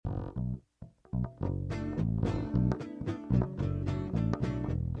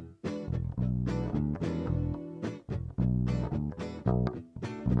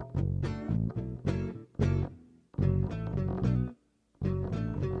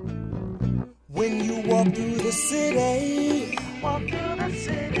When you walk through the city,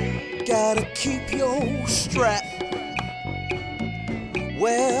 gotta keep your strap.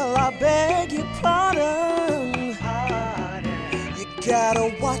 Well, I beg your pardon. You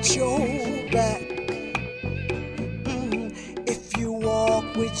gotta watch your back. If you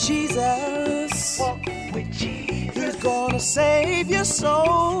walk with Jesus, He's gonna save your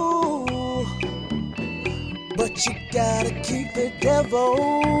soul. But you gotta keep the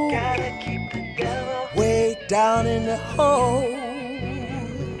devil way down in the hole.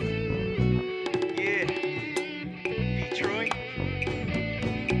 Yeah, Detroit.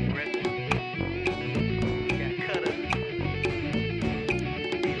 Got cut up.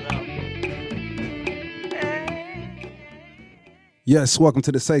 Yes, welcome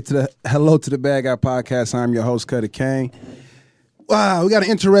to the Hello to the Bad Guy podcast. I'm your host, Cutter Kane. Wow, we got an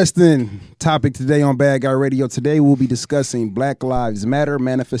interesting topic today on Bad Guy Radio. Today we'll be discussing Black Lives Matter,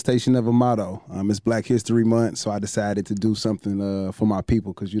 manifestation of a motto. It's Black History Month, so I decided to do something for my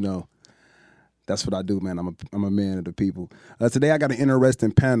people because, you know, that's what I do, man. I'm a man of the people. Today I got an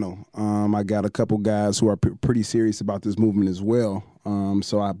interesting panel. I got a couple guys who are pretty serious about this movement as well.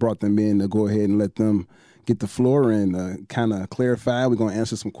 So I brought them in to go ahead and let them get the floor and kind of clarify. We're going to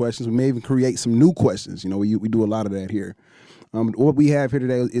answer some questions. We may even create some new questions. You know, we do a lot of that here. What we have here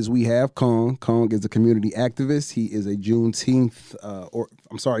today is we have Kong. Kong is a community activist. He is a Juneteeth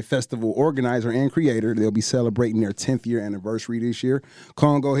festival organizer and creator. They'll be celebrating their 10th year anniversary this year.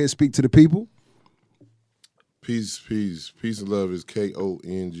 Kong, go ahead, speak to the people. Peace and love is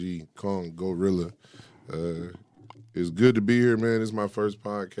K-O-N-G, Kong, GoRealla. It's good to be here, man. This is my first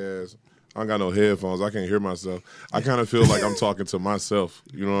podcast. I don't got no headphones. I can't hear myself. I kind of feel like I'm talking to myself.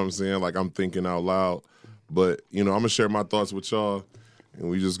 You know what I'm saying? Like I'm thinking out loud. But, you know, I'm going to share my thoughts with y'all, and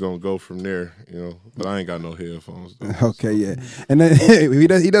we just going to go from there, you know. But I ain't got no headphones, though. Okay, yeah. And then he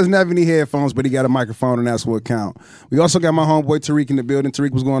doesn't have any headphones, but he got a microphone, and that's what count. We also got my homeboy Tariq in the building.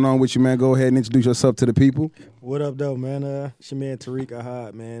 Tariq, what's going on with you, man? Go ahead and introduce yourself to the people. What up, though, man? It's your man Tariq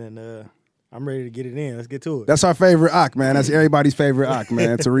Ahad, man, and I'm ready to get it in. Let's get to it. That's our favorite Ak, man. That's everybody's favorite Ak,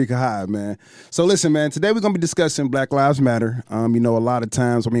 man. Tariq Ahad, man. So listen, man, today we're going to be discussing Black Lives Matter. You know, a lot of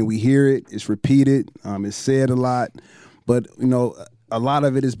times, we hear it, it's repeated, it's said a lot, but, you know, a lot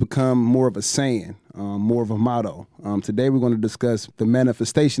of it has become more of a saying, more of a motto. Today we're going to discuss the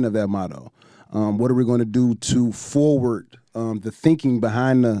manifestation of that motto. What are we going to do to forward the thinking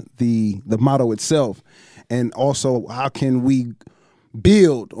behind the motto itself? And also, how can we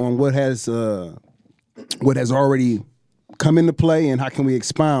build on what has already come into play, and how can we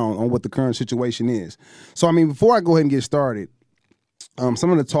expound on what the current situation is? So, before I go ahead and get started,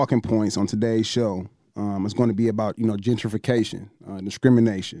 some of the talking points on today's show is going to be about, you know, gentrification,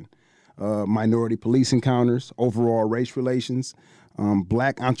 discrimination, minority police encounters, overall race relations,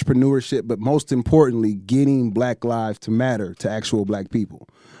 black entrepreneurship, but most importantly, getting Black lives to matter to actual black people.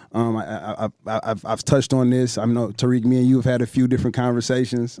 I've touched on this. I know, Tariq, me and you have had a few different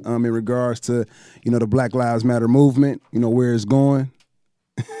conversations in regards to, you know, the Black Lives Matter movement, you know, where it's going.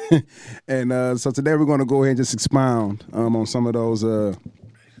 And so today we're going to go ahead and just expound on some of those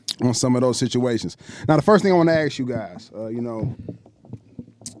situations. Now, the first thing I want to ask you guys, you know,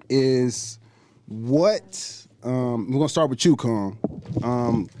 is what we're going to start with you, Kong.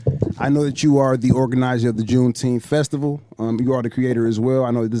 I know that you are the organizer of the Juneteeth Festival. You are the creator as well.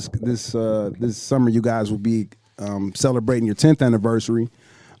 I know this summer you guys will be celebrating your 10th anniversary.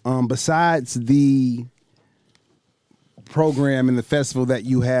 Besides the program and the festival that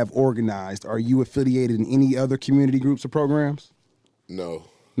you have organized, are you affiliated in any other community groups or programs? No.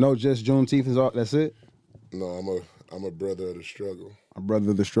 No, just Juneteeth is all. That's it? No, I'm a brother of the struggle. A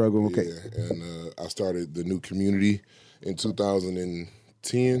brother of the struggle. Okay. Yeah, and I started the new community in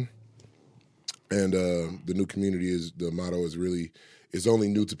 2010. And the new community the motto is only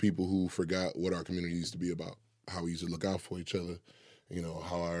new to people who forgot what our community used to be about, how we used to look out for each other, you know,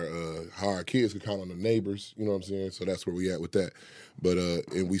 how our kids could count on the neighbors, you know what I'm saying? So that's where we at with that. But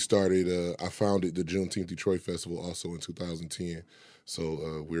and we started, I founded the Juneteeth Detroit Festival also in 2010.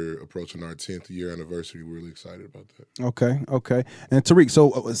 So we're approaching our 10th year anniversary. We're really excited about that. Okay. And Tariq,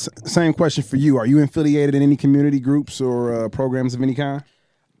 so same question for you. Are you affiliated in any community groups or programs of any kind?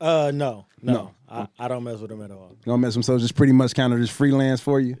 No. I don't mess with them at all. You don't mess with them, so just pretty much kind of just freelance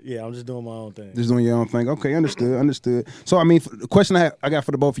for you? Yeah, I'm just doing my own thing. Just doing your own thing. Okay, understood. So, the question I got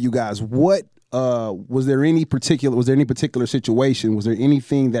for the both of you guys, what was there any particular situation, was there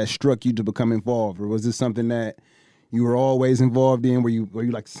anything that struck you to become involved, or was this something that you were always involved in? Were you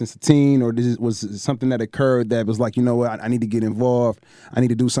like since a teen, or was it something that occurred that was like, you know what, I need to get involved, I need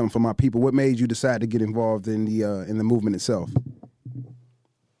to do something for my people? What made you decide to get involved in the movement itself?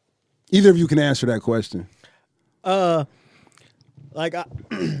 Either of you can answer that question. Like,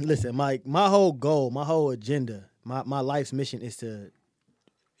 listen, Mike. My whole goal, my whole agenda, my life's mission is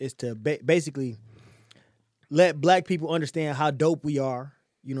to basically let black people understand how dope we are.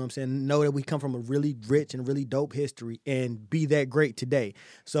 You know what I'm saying? Know that we come from a really rich and really dope history and be that great today.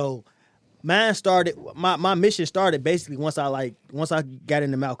 So my mission started basically once I got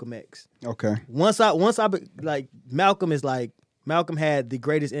into Malcolm X. Okay. Malcolm had the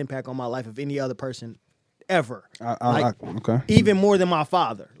greatest impact on my life of any other person ever. Okay. Even more than my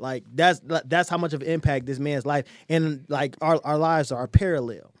father. Like that's how much of an impact this man's life, and like our lives are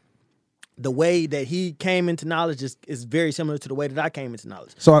parallel. The way that he came into knowledge is very similar to the way that I came into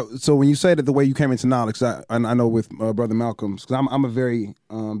knowledge. So when you say that the way you came into knowledge, I know with Brother Malcolm, because I'm a very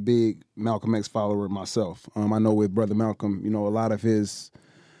big Malcolm X follower myself. I know with Brother Malcolm, a lot of his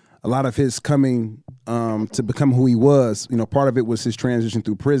coming to become who he was. Part of it was his transition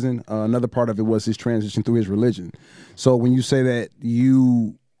through prison. Another part of it was his transition through his religion. So when you say that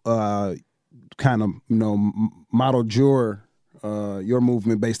you kind of modeled your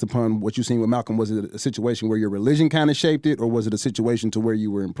movement based upon what you seen with Malcolm, was it a situation where your religion kind of shaped it, or was it a situation to where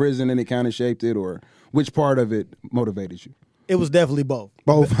you were in prison and it kind of shaped it, or which part of it motivated you? It was definitely both.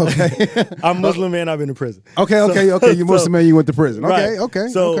 Both, okay. I'm Muslim and I've been to prison. Okay. You Muslim and you went to prison. Okay, right. okay.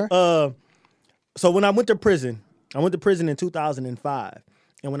 So when I went to prison in 2005,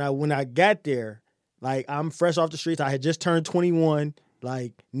 and when I got there, like I'm fresh off the streets. I had just turned 21.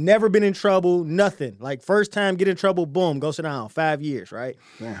 Like, never been in trouble, nothing. Like, first time get in trouble, boom, go sit down, 5 years, right?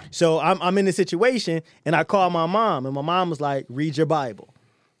 Yeah. So I'm in this situation, and I called my mom, and my mom was like, read your Bible.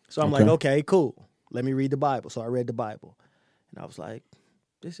 So I'm like, okay, cool. Let me read the Bible. So I read the Bible. And I was like,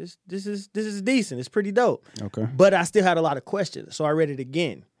 this is decent. It's pretty dope. Okay. But I still had a lot of questions. So I read it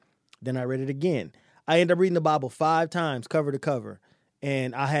again. Then I read it again. I ended up reading the Bible 5 times, cover to cover.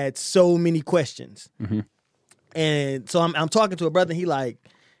 And I had so many questions. Mm-hmm. And so I'm talking to a brother, and he like,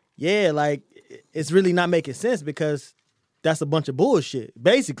 yeah, like, it's really not making sense because that's a bunch of bullshit,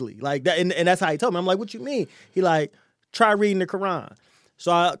 basically. Like that, and that's how he told me. I'm like, what you mean? He like, try reading the Quran. So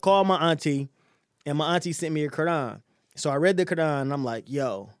I called my auntie, and my auntie sent me a Quran. So I read the Quran, and I'm like,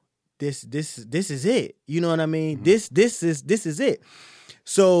 yo, this is it. You know what I mean? Mm-hmm. This is it.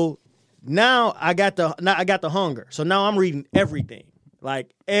 So now I got the hunger. So now I'm reading everything,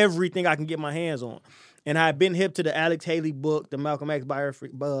 like everything I can get my hands on. And I've been hip to the Alex Haley book, the Malcolm X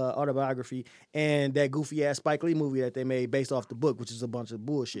autobiography, and that goofy-ass Spike Lee movie that they made based off the book, which is a bunch of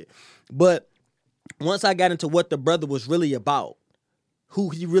bullshit. But once I got into what the brother was really about, who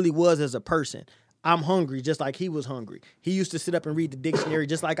he really was as a person, I'm hungry just like he was hungry. He used to sit up and read the dictionary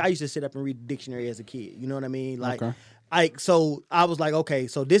just like I used to sit up and read the dictionary as a kid. You know what I mean? Like, okay. So I was like, okay,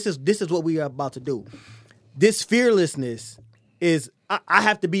 so this is what we are about to do. This fearlessness is, I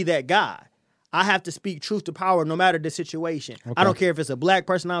have to be that guy. I have to speak truth to power no matter the situation. Okay. I don't care if it's a black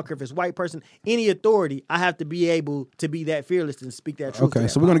person. I don't care if it's a white person. Any authority, I have to be able to be that fearless and speak that truth. Okay,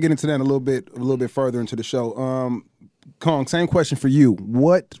 so we're going to get into that a little bit further into the show. Kong, same question for you.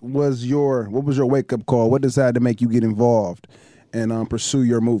 What was your wake-up call? What decided to make you get involved and pursue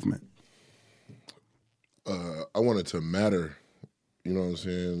your movement? I wanted to matter. You know what I'm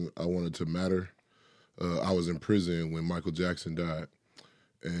saying? I wanted to matter. I was in prison when Michael Jackson died.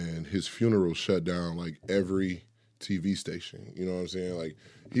 And his funeral shut down like every TV station. You know what I'm saying? Like,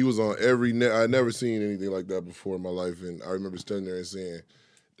 he was on every I'd never seen anything like that before in my life. And I remember standing there and saying,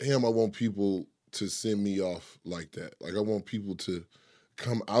 damn, I want people to send me off like that. Like, I want people to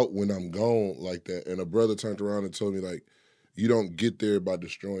come out when I'm gone like that. And a brother turned around and told me, like, you don't get there by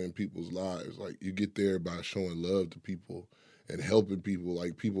destroying people's lives. Like, you get there by showing love to people and helping people.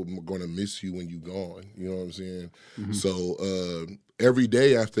 Like, people are going to miss you when you're gone. You know what I'm saying? Mm-hmm. So every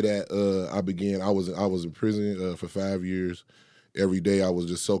day after that, I was in prison for 5 years. Every day I was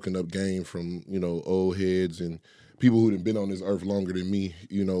just soaking up game from, old heads and people who'd been on this earth longer than me,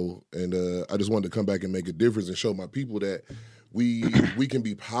 and I just wanted to come back and make a difference and show my people that we can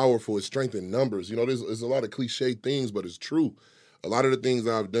be powerful. It's strength in numbers. There's a lot of cliche things, but it's true. A lot of the things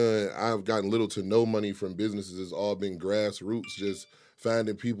I've done, I've gotten little to no money from businesses. It's all been grassroots, just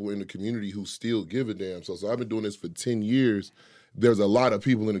finding people in the community who still give a damn. So I've been doing this for 10 years. There's a lot of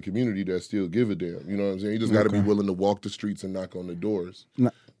people in the community that still give a damn. You know what I'm saying? You just got to be willing to walk the streets and knock on the doors. Now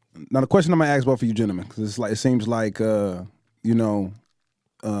the question I'm going to ask both of you gentlemen, because it seems like, part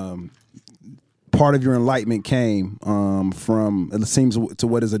of your enlightenment came from, it seems, to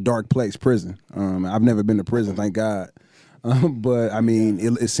what is a dark place, prison. I've never been to prison, thank God. But, I mean,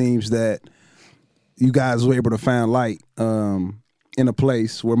 it seems that you guys were able to find light in a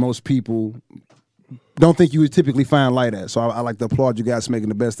place where most people don't think you would typically find light at. So I like to applaud you guys for making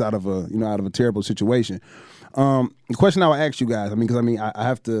the best out of a terrible situation. The question I would ask you guys, because I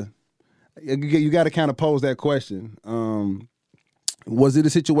have to, you got to kind of pose that question. Was it the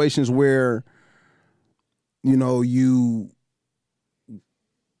situations where, you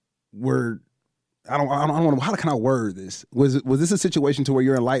were, I don't know, how can I word this? Was this a situation to where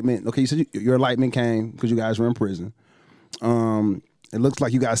your enlightenment, okay, you said your enlightenment came because you guys were in prison. It looks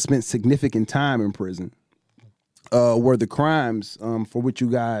like you guys spent significant time in prison. Were the crimes for which you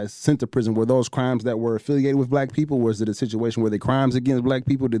guys sent to prison, were those crimes that were affiliated with black people? Was it a situation where they crimes against black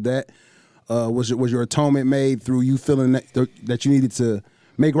people? Did that, was your atonement made through you feeling that you needed to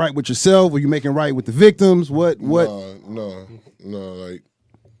make right with yourself? Were you making right with the victims? What? No, like,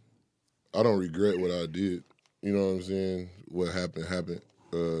 I don't regret what I did. You know what I'm saying? What happened.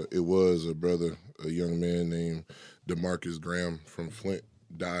 It was a young man named DeMarcus Graham from Flint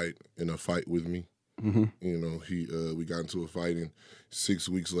died in a fight with me. Mm-hmm. We got into a fight, and 6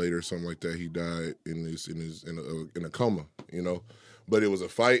 weeks later, something like that, he died in a coma. But it was a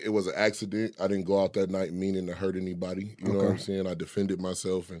fight. It was an accident. I didn't go out that night meaning to hurt anybody. You know what I'm saying? I defended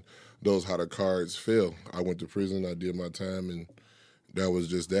myself, and those how the cards fell. I went to prison. I did my time, and that was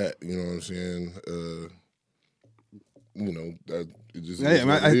just that. You know what I'm saying? That it just is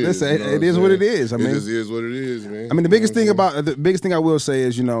what it is. It is what it is. It just is what it is, man. The biggest thing I will say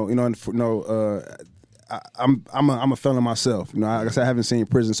is, I'm a felon myself. Like I said, I haven't seen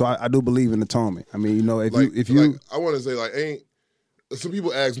prison, so I do believe in atonement. I want to say, some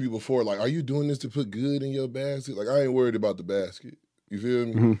people ask me before, like, are you doing this to put good in your basket? Like, I ain't worried about the basket. You feel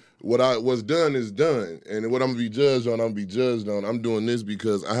me? Mm-hmm. What's done is done, and what I'm gonna be judged on, I'm doing this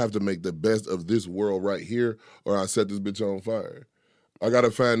because I have to make the best of this world right here, or I set this bitch on fire. I gotta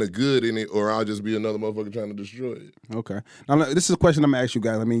find the good in it, or I'll just be another motherfucker trying to destroy it. Okay. Now this is a question I'm gonna ask you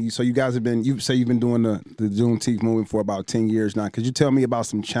guys. So you guys you say you've been doing the Juneteeth movement for about 10 years now. Could you tell me about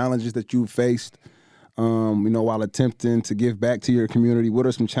some challenges that you faced, while attempting to give back to your community? What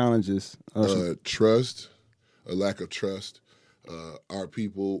are some challenges? Trust, a lack of trust. Our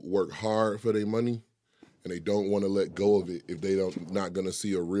people work hard for their money, and they don't want to let go of it if they not going to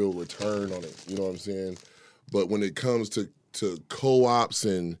see a real return on it. You know what I'm saying? But when it comes to co-ops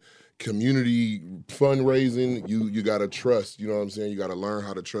and community fundraising, you got to trust. You know what I'm saying? You got to learn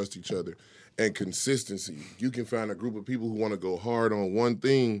how to trust each other. And consistency. You can find a group of people who want to go hard on one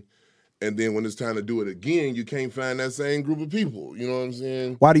thing, and then when it's time to do it again, you can't find that same group of people. You know what I'm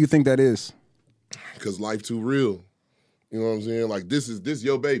saying? Why do you think that is? Because life too real. You know what I'm saying? Like, this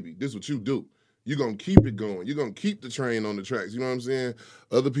your baby. This what you do. You're going to keep it going. You're going to keep the train on the tracks. You know what I'm saying?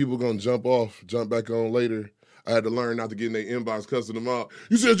 Other people going to jump back on later. I had to learn not to get in their inbox cussing them out.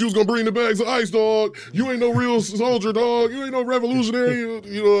 You said you was going to bring the bags of ice, dog. You ain't no real soldier, dog. You ain't no revolutionary. You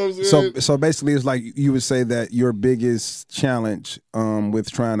know what I'm saying? So basically, it's like you would say that your biggest challenge with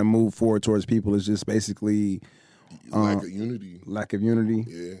trying to move forward towards people is just basically lack of unity. Lack of unity.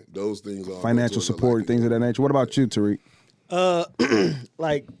 Yeah, those things are financial support, things of that nature. What about you, Tariq?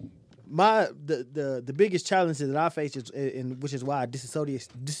 Like the biggest challenges that I faced, which is why I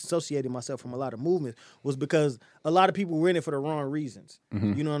disassociated myself from a lot of movements, was because a lot of people were in it for the wrong reasons.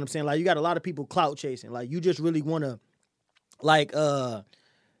 Mm-hmm. You know what I'm saying? Like, you got a lot of people clout chasing. Like, you just really want to, like, the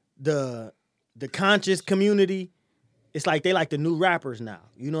conscious community. It's like they like the new rappers now.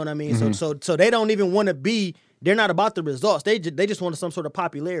 You know what I mean? Mm-hmm. So they don't even want to be. They're not about the results. They just want some sort of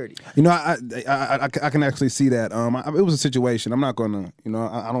popularity. I can actually see that. It was a situation. I'm not gonna.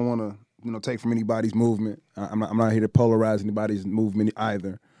 I don't want to. Take from anybody's movement. I'm not here to polarize anybody's movement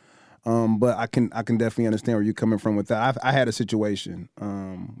either. But I can definitely understand where you're coming from with that. I had a situation.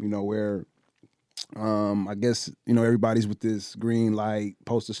 Where. I guess everybody's with this green light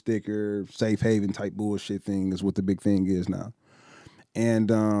poster sticker, safe haven type bullshit thing is what the big thing is now, and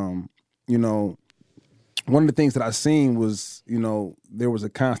one of the things that I seen was there was a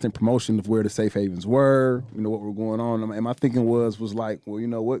constant promotion of where the safe havens were, what were going on, and my thinking was like,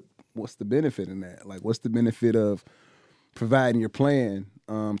 well, what's the benefit in that? Like, what's the benefit of providing your plan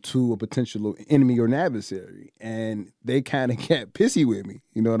to a potential enemy or an adversary? And they kind of got pissy with me.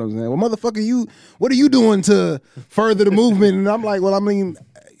 You know what I'm saying? Well, motherfucker, what are you doing to further the movement? And I'm like, well, I mean,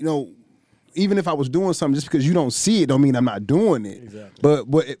 even if I was doing something, just because you don't see it don't mean I'm not doing it. Exactly.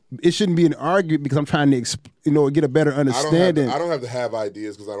 But it shouldn't be an argument because I'm trying to get a better understanding. I don't have to have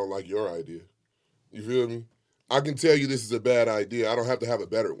ideas because I don't like your idea. You feel me? I can tell you this is a bad idea. I don't have to have a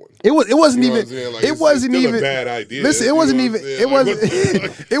better one. It wasn't You know even. what I'm saying? Like, It wasn't still even a bad idea. Listen, it You wasn't know even. what I'm saying? It Like,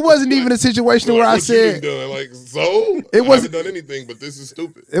 wasn't. It wasn't even a situation where I what you been said. doing? Like, so It I wasn't- haven't done anything, but this is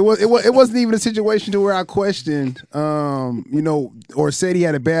stupid. It wasn't even a situation to where I questioned, or said he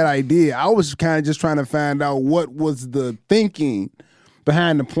had a bad idea. I was kind of just trying to find out what was the thinking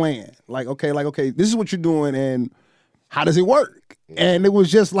behind the plan. Like, okay, this is what you're doing, and how does it work? And it was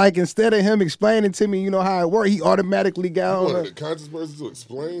just like, instead of him explaining to me, how it worked, he automatically got You on. wanted a conscious person to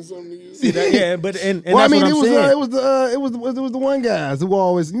explain something to you? See that, yeah, but and Well, I that's mean, what I'm saying. it was the one guys who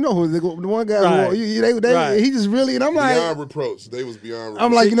always, who the one guys Right. they Right. he just really, and I'm Beyond like, reproach. They was beyond reproach.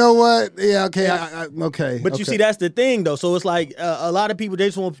 I'm like, you know what? Yeah, okay, okay. But you see, that's the thing, though. So it's like a lot of people, they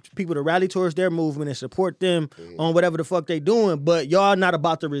just want people to rally towards their movement and support them on whatever the fuck they doing. But y'all not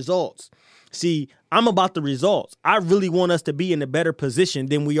about the results. See, I'm about the results. I really want us to be in a better position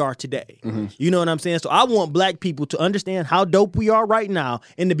than we are today. You know what I'm saying? So I want black people to understand how dope we are right now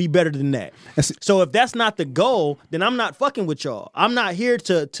and to be better than that. So if that's not the goal, then I'm not fucking with y'all. I'm not here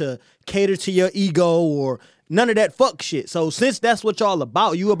to cater to your ego or none of that fuck shit. So since that's what y'all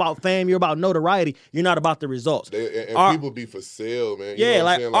about, you about fame, you're about notoriety, you're not about the results. And people be for sale, man. You Yeah, know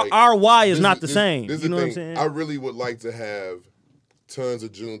what I'm like, saying? our why is this not the same. This is You know the what I'm thing. saying? I really would like to have tons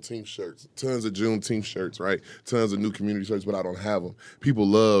of Juneteenth shirts, right? Tons of new community shirts, but I don't have them. People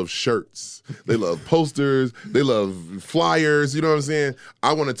love shirts. They love posters. They love flyers. You know what I'm saying?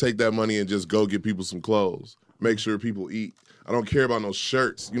 I want to take that money and just go get people some clothes. Make sure people eat. I don't care about no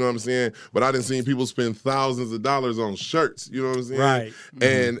shirts. You know what I'm saying? But I done seen people spend thousands of dollars on shirts. You know what I'm saying? Right.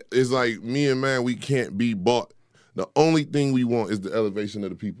 And it's like, me and man, we can't be bought. The only thing we want is the elevation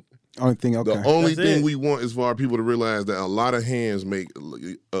of the people. Only thing, okay. The only That's thing it. we want is for our people to realize that a lot of hands make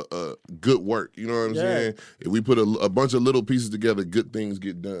good work. You know what I'm saying? If we put a bunch of little pieces together, good things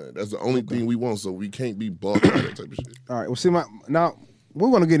get done. That's the only thing we want, so we can't be bought by that type of shit. All right. Well, see, now what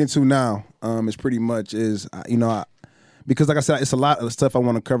we want to get into now is pretty much because like I said, it's a lot of stuff I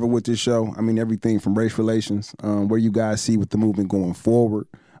want to cover with this show. I mean, everything from race relations, where you guys see with the movement going forward,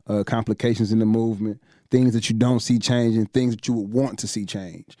 complications in the movement, things that you don't see changing, things that you would want to see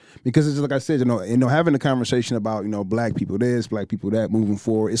change. Because it's like I said, having a conversation about, black people this, black people that, moving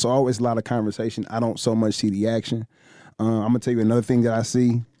forward, it's always a lot of conversation. I don't so much see the action. I'm gonna tell you another thing that I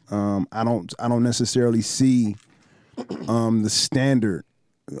see. I don't necessarily see the standard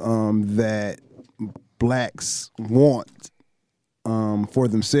that blacks want for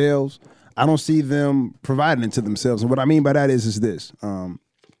themselves. I don't see them providing it to themselves. And what I mean by that is this.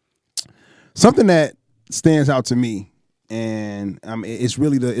 Something that stands out to me, and it's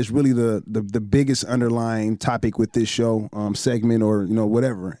really the biggest underlying topic with this show segment, or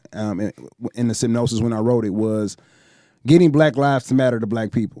whatever. In the synopsis when I wrote it was getting Black lives to matter to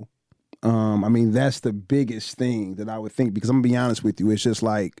black people. That's the biggest thing that I would think, because I'm gonna be honest with you, it's just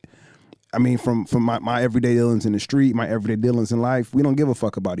like, from my everyday dealings in the street, my everyday dealings in life, we don't give a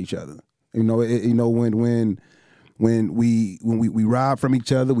fuck about each other. When we rob from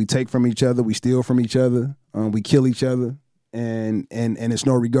each other, we take from each other, we steal from each other, we kill each other, and it's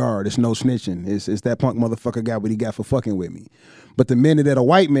no regard, it's no snitching. It's that punk motherfucker got what he got for fucking with me. But the minute that a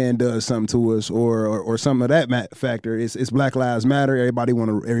white man does something to us, or some of that factor, it's Black Lives Matter. Everybody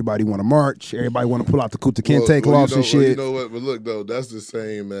want to march. Everybody want to pull out the Kuta Kente cloths and shit. You know what? But look though, that's the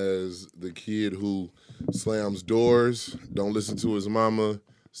same as the kid who slams doors, don't listen to his mama,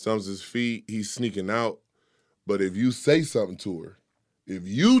 stumps his feet. He's sneaking out. But if you say something to her, if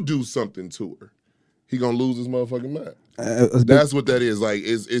you do something to her, he gonna lose his motherfucking mind. That's what that is. Like,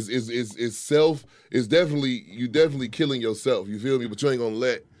 it's self. It's definitely, you definitely killing yourself. You feel me? But you ain't gonna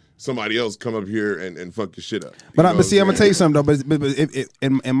let somebody else come up here and fuck your shit up. But see, I'm gonna tell you something though. But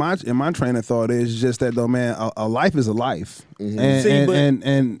in my train of thought is just that though, man. A life is a life,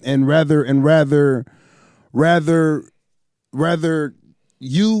 and rather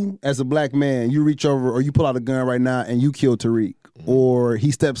you as a black man, you reach over or you pull out a gun right now and you kill Tariq, or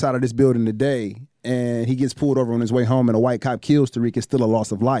he steps out of this building today and he gets pulled over on his way home and a white cop kills Tariq, it's still a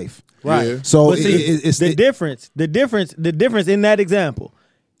loss of life. Right. Yeah. So it's the difference in that example.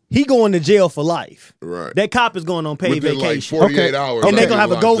 He going to jail for life. Right. That cop is going on paid Within vacation. like 48 hours. And they're going to have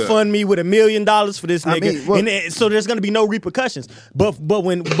a locked up. GoFundMe with $1 million for this I nigga. mean, well- and so there's going to be no repercussions. But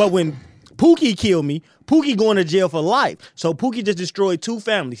when Pookie killed me, Pookie going to jail for life. So Pookie just destroyed 2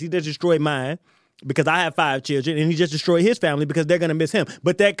 families. He just destroyed mine because I have 5 children, and he just destroyed his family because they're going to miss him.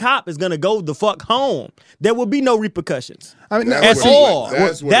 But that cop is going to go the fuck home. There will be no repercussions. That's At all.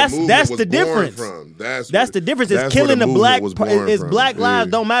 That's where That's the movement was the born difference. from. That's the difference. It's that's where killing the movement black. was born It's from. black lives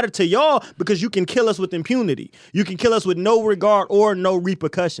Yeah. don't matter to y'all because you can kill us with impunity. You can kill us with no regard or no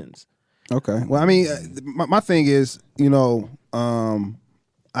repercussions. Okay. Well, I mean, my thing is,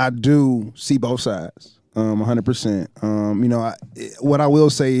 I do see both sides, 100%. What I will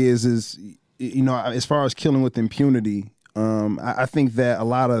say is, as far as killing with impunity, I think that a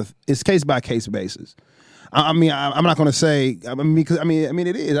lot of it's case by case basis. I'm not going to say. Because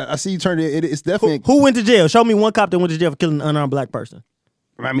it is. I see you turn it. It's definitely. Who went to jail? Show me one cop that went to jail for killing an unarmed black person.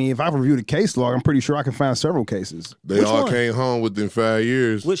 I mean, if I review the case log, I'm pretty sure I can find several cases. They Which all one? came home within 5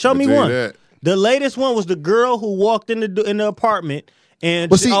 years. Well, show me I'll tell one. you that. The latest one was the girl who walked in the apartment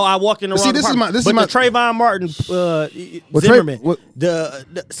and I walked in the wrong apartment. This but is my the Trayvon Martin, Zimmerman,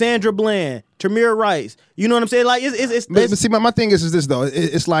 the Sandra Bland, Tamir Rice. You know what I'm saying? Like it's. But see, my thing is this though.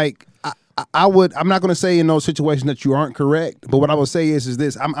 It's like I'm not going to say in those situations that you aren't correct, but what I will say is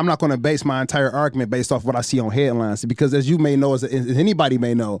this: I'm not going to base my entire argument based off what I see on headlines, because as you may know, as anybody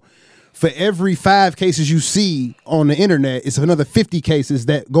may know, for every 5 cases you see on the internet, it's another 50 cases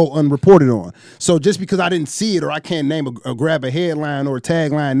that go unreported on. So just because I didn't see it or I can't name grab a headline or a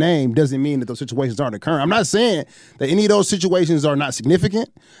tagline name doesn't mean that those situations aren't occurring. I'm not saying that any of those situations are not significant.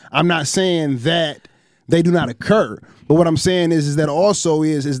 I'm not saying that they do not occur. But what I'm saying is that also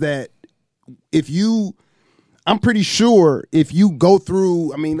is that I'm pretty sure if you go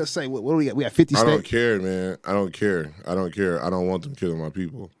through, let's say, what do we got? We got 50 states. I don't care, man. I don't care. I don't want them killing my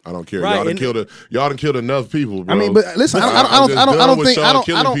people. I don't care. Right, Y'all done killed enough people, bro. I mean, but listen, I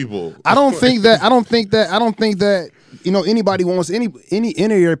don't think that anybody wants any of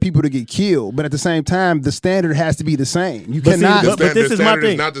their people to get killed. But at the same time, the standard has to be the same. You cannot. But this is my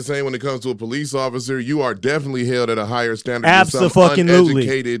thing. It's not the same when it comes to a police officer. You are definitely held at a higher standard Absolutely. than some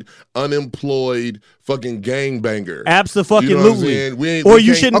uneducated, unemployed, fucking gangbanger. Absolutely. Or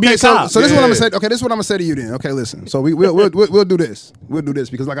you shouldn't be a cop. So this is what I'm gonna say. Okay, this is what I'm gonna say to you then. Okay, listen. So we'll do this. We'll do this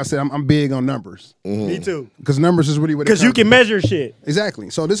because, like I said, I'm big on numbers. Me too. Because numbers is really what. Because you can measure shit.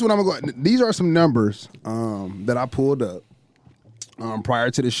 Exactly. So this is what I'm gonna go. These are some numbers that I pulled up prior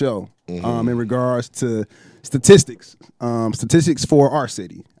to the show in regards to statistics. Statistics for our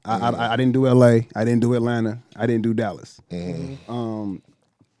city. I didn't do LA. I didn't do Atlanta. I didn't do Dallas.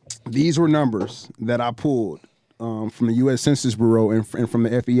 These were numbers that I pulled from the U.S. Census Bureau and from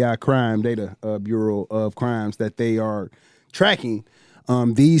the FEI Crime Data Bureau of Crimes that they are tracking.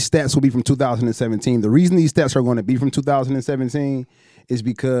 These stats will be from 2017. The reason these stats are going to be from 2017 is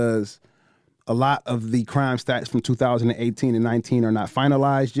because a lot of the crime stats from 2018 and 19 are not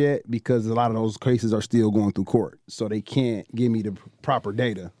finalized yet because a lot of those cases are still going through court. So they can't give me the proper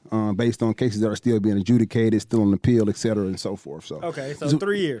data based on cases that are still being adjudicated, still on appeal, et cetera, and so forth. So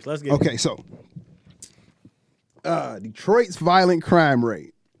 3 years. Let's get okay, so Detroit's violent crime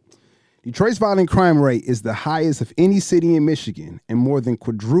rate. Detroit's violent crime rate is the highest of any city in Michigan and more than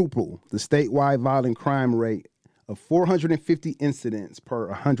quadruple the statewide violent crime rate of 450 incidents per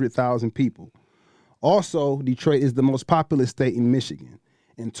 100,000 people. Also, Detroit is the most populous state in Michigan.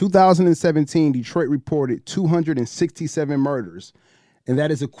 In 2017, Detroit reported 267 murders, and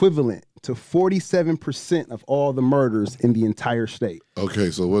that is equivalent to 47% of all the murders in the entire state.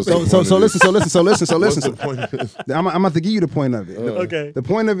 Okay, so what's the point so of this? listen. What's the point of this? I'm about to give you the point of it. Okay. The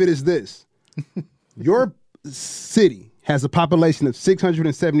point of it is this. Your city has a population of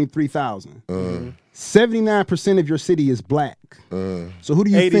 673,000. 79% of your city is black. So who do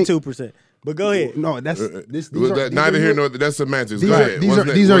you think? 82%. But go ahead. No, that's Neither here nor that's semantics.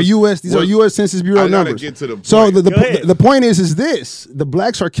 These are U.S. Census Bureau numbers. Get to the point. So the point is this: the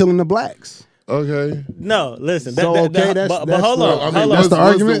blacks are killing the blacks. Okay. No, listen. So, okay, that's hold on. that's the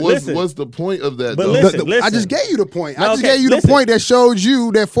argument. What's the point of that? But though? listen. I just gave you the point. No, I just okay, gave you the listen. point that showed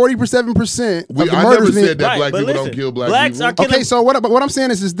you that 47% of the I murders. never said that Right, black but people listen, don't kill black blacks people. are killing- Okay, so what I'm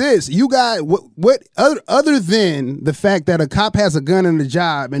saying is this: you got what other than the fact that a cop has a gun in the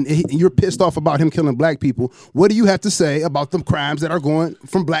job and you're pissed off about him killing black people. What do you have to say about the crimes that are going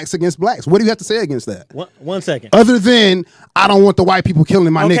from blacks against blacks? What do you have to say against that? One second. Other than I don't want the white people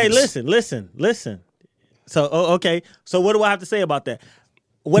killing my niggas. Okay, listen. So, okay. So what do I have to say about that?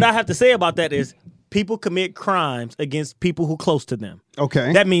 What I have to say about that is people commit crimes against people who close to them.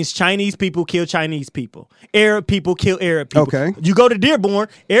 Okay. That means Chinese people kill Chinese people. Arab people kill Arab people. Okay. You go to Dearborn,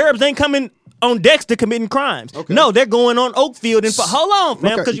 Arabs ain't coming on Dexter committing crimes. Okay. No, they're going on Oakfield. And hold on,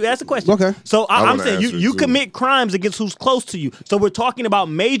 fam, because you asked a question. Okay. So I'm wanna saying answer you too. commit crimes against who's close to you. So we're talking about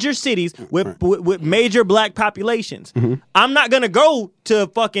major cities with major black populations. Mm-hmm. I'm not going to go to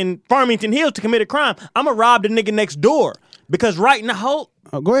fucking Farmington Hills to commit a crime. I'm going to rob the nigga next door. Because right now,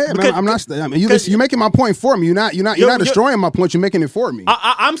 Go ahead, because- man. I'm not. I mean, because- you're making my point for me. You're not destroying my point. You're making it for me.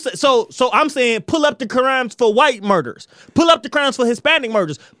 I'm saying pull up the crimes for white murders, pull up the crimes for Hispanic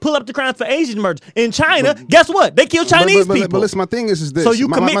murders, pull up the crimes for Asian murders. In China, guess what? They kill Chinese people. But listen, my thing is this. So you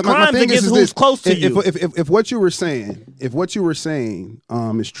commit crimes against who's close to you. If what you were saying,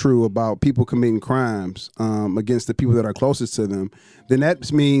 is true about people committing crimes against the people that are closest to them, then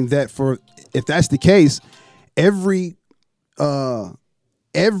that means that if that's the case, every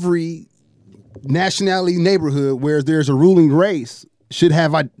nationality neighborhood where there's a ruling race should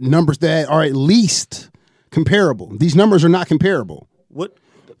have numbers that are at least comparable. These numbers are not comparable. What?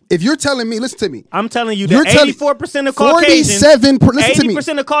 If you're telling me, listen to me. I'm telling you that 84% of Caucasians,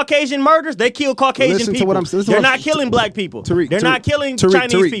 80% of Caucasian murders, they kill Caucasian people. They're not killing black people. They're not killing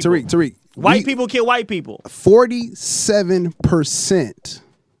Chinese people. Tariq. White people kill white people. 47%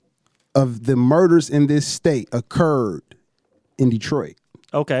 of the murders in this state occurred in Detroit.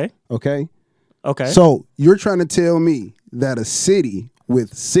 Okay. So you're trying to tell me that a city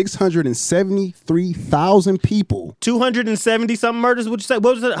with 673,000 people, 270 something murders? Would you say?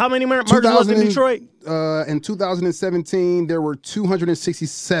 What was it? How many murders was in Detroit? In 2017, there were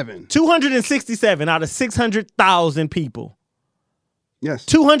 267. 267 out of 600,000 people. Yes.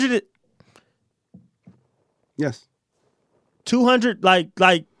 200. Yes. 200 like.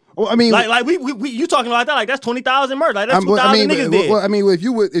 Well, I mean, like we you talking like that? Like that's 20,000 murders. Like that's 2,000 niggas dead. Well, I mean, if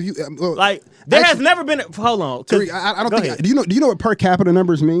you like there has never been. Hold on, Tariq, I don't think. Do you know what per capita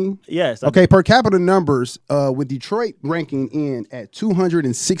numbers mean? Yes. Okay, per capita numbers with Detroit ranking in at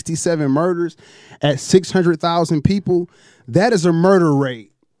 267 murders at 600,000 people. That is a murder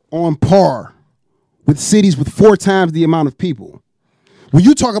rate on par with cities with 4 times the amount of people. When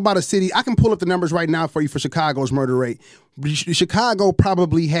you talk about a city, I can pull up the numbers right now for you for Chicago's murder rate. Chicago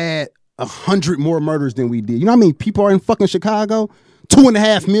probably had 100 more murders than we did. You know how many people are in fucking Chicago?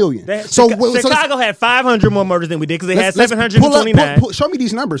 2.5 million. Chicago had 500 more murders than we did because they had 729. Show me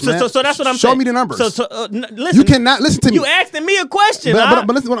these numbers, man. So that's what I'm saying. Show me the numbers. Listen, you cannot listen to me. You asking me a question. But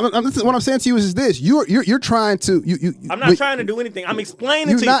listen, what I'm saying to you is this: you're trying to. I'm not trying to do anything. I'm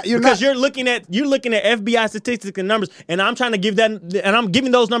explaining to you because you're looking at FBI statistics and numbers, and I'm trying to give that, and I'm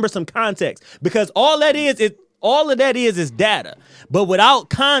giving those numbers some context because all of that is data. But without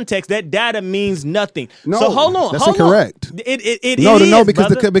context, that data means nothing. No, so hold on. That's incorrect.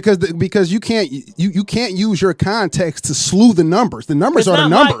 Because you can't use your context to slew the numbers. The numbers are the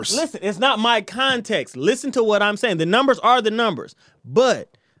numbers. Listen, it's not my context. Listen to what I'm saying. The numbers are the numbers.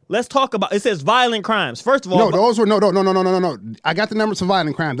 But let's talk about. It says violent crimes. First of all, no. I got the numbers for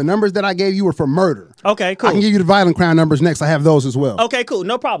violent crime. The numbers that I gave you were for murder. Okay, cool. I can give you the violent crime numbers next. I have those as well. Okay, cool.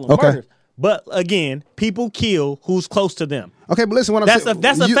 No problem. Okay. Murders. But again, people kill who's close to them. Okay, but listen, that's a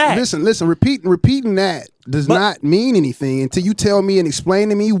fact. Listen. Repeating that does not mean anything until you tell me and explain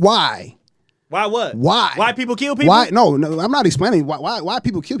to me why. Why what? Why? Why people kill people? Why? No, I'm not explaining why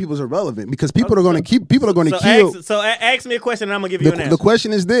people kill people is irrelevant because people are going to kill. Ask me a question and I'm gonna give you an answer. The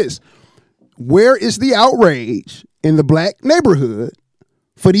question is this: where is the outrage in the black neighborhood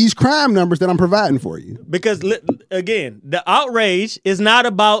for these crime numbers that I'm providing for you? Because again, the outrage is not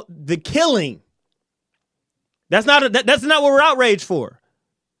about the killing. That's not what we're outraged for.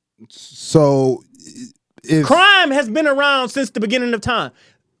 So, crime has been around since the beginning of time.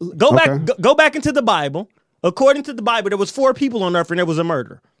 Go back into the Bible. According to the Bible, there was 4 people on earth and there was a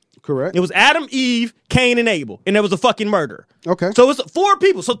murder. Correct. It was Adam, Eve, Cain, and Abel, and there was a fucking murder. Okay. So it's 4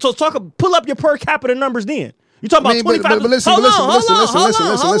 people. So pull up your per capita numbers then. You talking about 25? But listen. Hold on.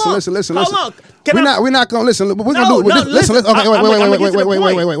 We're not gonna listen. We're gonna do. Listen. Okay, wait.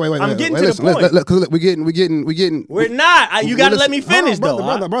 I'm getting to the point. Because we're getting. We're not. You gotta let me finish, though.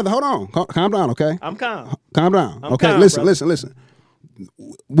 Brother, hold on. Calm down, okay? I'm calm. Calm down. Okay, calm, listen.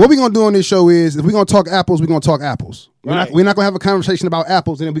 What we're gonna do on this show is, if we're gonna talk apples, we're gonna talk apples. Right. We're not gonna have a conversation about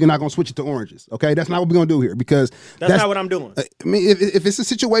apples, and then we're not gonna switch it to oranges. Okay, that's not what we're gonna do here because that's not what I'm doing. I mean, if it's a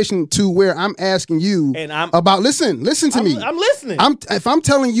situation to where I'm asking you about, listen to me. I'm listening. If I'm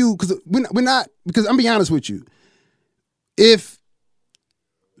telling you, because we're not, because I'm being honest with you. If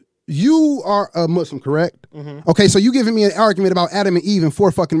you are a Muslim, correct? Mm-hmm. Okay, so you giving me an argument about Adam and Eve and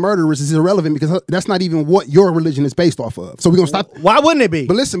 4 fucking murderers is irrelevant because that's not even what your religion is based off of. So we're gonna stop. Why wouldn't it be?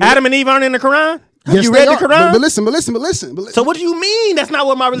 But listen, Adam and Eve aren't in the Quran. Have yes, you read the Quran? But listen. So what do you mean that's not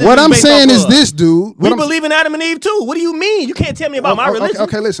what my religion what is I'm based saying off is of? This, dude. We believe in Adam and Eve too. What do you mean? You can't tell me about my religion.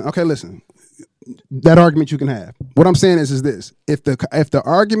 Okay, listen. That argument you can have. What I'm saying is this. If the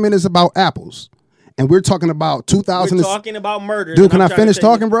argument is about apples and we're talking about 2000. We're talking about murder. Dude, can I finish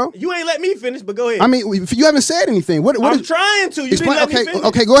talking, bro? You ain't let me finish, but go ahead. I mean, you haven't said anything. I'm trying to. You didn't let me finish.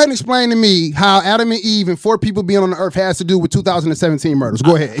 Okay, go ahead and explain to me how Adam and Eve and 4 people being on the earth has to do with 2017 murders.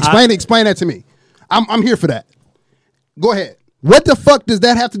 Go ahead. Explain that to me. I'm here for that. Go ahead. What the fuck does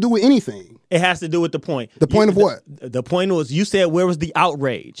that have to do with anything? It has to do with the point. The point of what? The point was, you said, where was the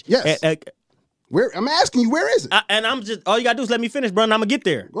outrage? Yes. Where? I'm asking you, where is it? And I'm just, all you gotta do is let me finish, bro, and I'm gonna get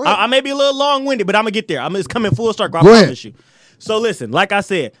there. Go ahead. I may be a little long-winded, but I'm gonna get there. It's coming full circle. I Go ahead. promise you. So listen, like I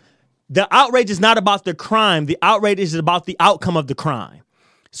said, the outrage is not about the crime. The outrage is about the outcome of the crime.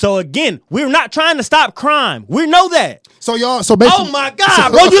 So again, we're not trying to stop crime. We know that. So basically, oh my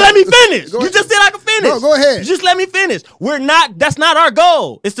God, bro, you let me finish. You just said I could finish. Bro, go ahead. Just let me finish. That's not our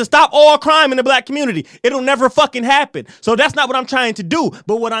goal. It's to stop all crime in the black community. It'll never fucking happen. So that's not what I'm trying to do.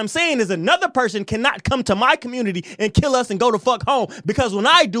 But what I'm saying is another person cannot come to my community and kill us and go to fuck home, because when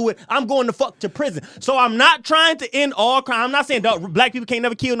I do it, I'm going to fuck to prison. So I'm not trying to end all crime. I'm not saying black people can't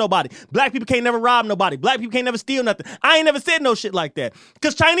never kill nobody. Black people can't never rob nobody. Black people can't never steal nothing. I ain't never said no shit like that.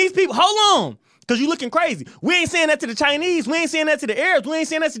 Because Chinese people, hold on. Because you looking crazy. We ain't saying that to the Chinese. We ain't saying that to the Arabs. We ain't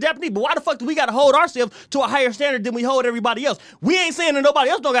saying that to the Japanese. But why the fuck do we got to hold ourselves to a higher standard than we hold everybody else? We ain't saying that nobody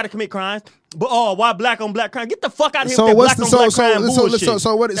else don't got to commit crimes. But why black on black crime? Get the fuck out of here with that black on black crime bullshit.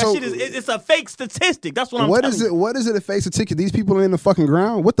 That shit it's a fake statistic. That's what I'm telling you. What is it a fake statistic? These people are in the fucking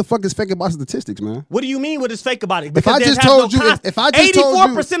ground. What the fuck is fake about statistics, man? What do you mean what is fake about it? Because if I just told you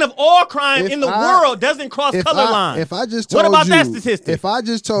 84% of all crime in the world doesn't cross color lines. If I just told what about you, that statistic? If I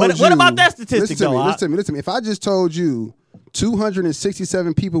just told you, what about that statistic? Listen to me. If I just told you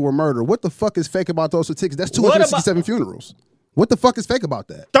 267 people were murdered, what the fuck is fake about those statistics? That's 267 funerals. What the fuck is fake about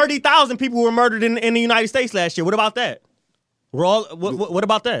that? 30,000 people were murdered in the United States last year. What about that? What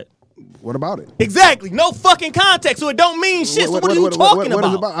about that? What about it? Exactly. No fucking context, so it don't mean shit. So what are you talking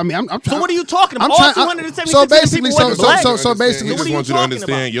about? I mean, I'm trying. So what are you talking about? All 276 people wasn't black. So basically, what just are want you to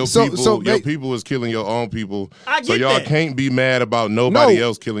understand your people is killing your own people. So y'all can't be mad about nobody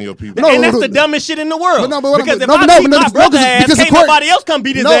else killing your people. And that's the dumbest shit in the world. Because if I beat my brother ass, can't nobody else come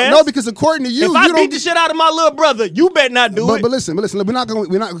beat his ass. No, because according to you, if I beat the shit out of my little brother, you better not do it. But listen, we're not gonna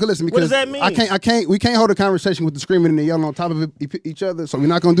listen, because what does that mean? we can't hold a conversation with the screaming and the yelling on top of each other. So we're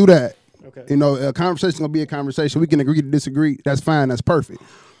not gonna do that. Okay. You know, a conversation's gonna be a conversation. We can agree to disagree. That's fine. That's perfect.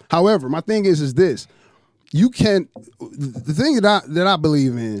 However, my thing is this: you can. The thing that I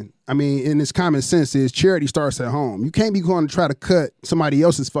believe in, I mean, in this common sense, is charity starts at home. You can't be going to try to cut somebody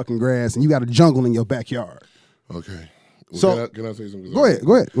else's fucking grass, and you got a jungle in your backyard. Okay. Well, so can I say something? Go ahead.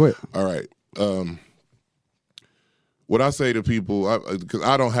 All right. What I say to people, because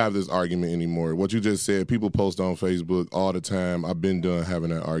I don't have this argument anymore. What you just said, people post on Facebook all the time. I've been done having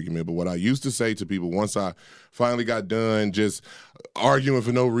that argument. But what I used to say to people, once I finally got done just arguing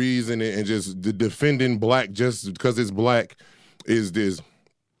for no reason and just defending black just because it's black, is this: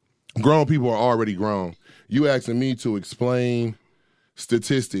 grown people are already grown. You asking me to explain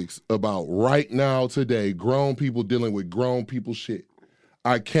statistics about right now, today, grown people dealing with grown people shit.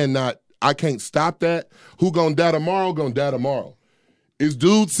 I can't stop that. Who gonna die tomorrow? Gonna die tomorrow. Is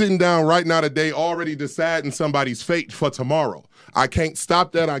dude sitting down right now today already deciding somebody's fate for tomorrow? I can't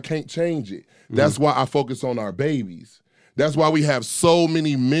stop that. I can't change it. That's why I focus on our babies. That's why we have so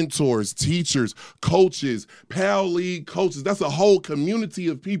many mentors, teachers, coaches, Pal League coaches. That's a whole community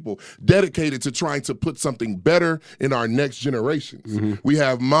of people dedicated to trying to put something better in our next generations. We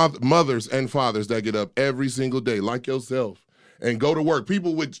have mothers and fathers that get up every single day, like yourself, and go to work.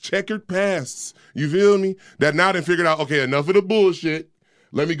 People with checkered pasts, you feel me? That now done figured out, okay, enough of the bullshit.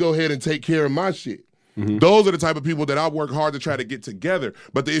 Let me go ahead and take care of my shit. Those are the type of people that I work hard to try to get together.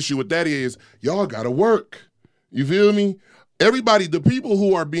 But the issue with that is, y'all gotta work. You feel me? Everybody, the people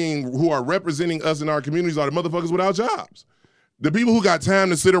who are representing us in our communities are the motherfuckers without jobs. The people who got time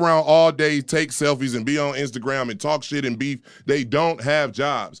to sit around all day, take selfies, and be on Instagram and talk shit and beef, they don't have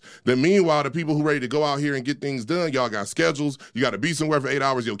jobs. Then meanwhile, the people who ready to go out here and get things done, y'all got schedules. You got to be somewhere for 8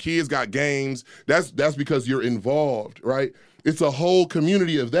 hours. Your kids got games. That's because you're involved, right? It's a whole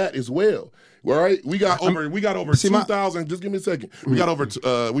community of that as well. All right, we got over 2,000. Just give me a second. We got over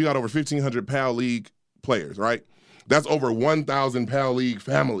 1,500 Pal League players, right? That's over 1,000 Pal League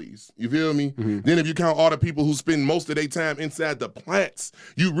families. You feel me? Then if you count all the people who spend most of their time inside the plants,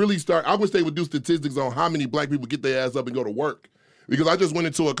 you really start. I wish they would do statistics on how many black people get their ass up and go to work. Because I just went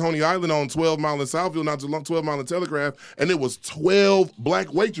into a Coney Island on 12 Mile in Southfield, not too long, 12 Mile in Telegraph, and there was 12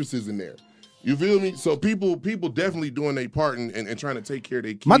 black waitresses in there. You feel me? So people definitely doing their part and trying to take care of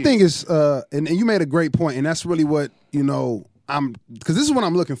their kids. My thing is, and you made a great point, and that's really what, because this is what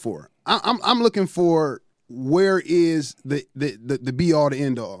I'm looking for. I'm looking for, where is the be all, the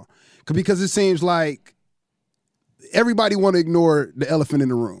end all? because it seems like everybody want to ignore the elephant in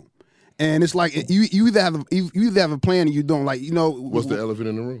the room, and it's like you either have a plan or you don't. Like, you know, What's the elephant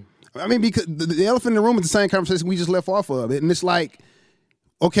in the room? I mean, because the elephant in the room is the same conversation we just left off of it, and it's like,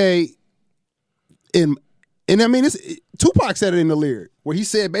 okay, and I mean, Tupac said it in the lyric where he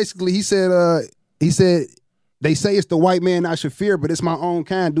said basically he said they say it's the white man I should fear, but it's my own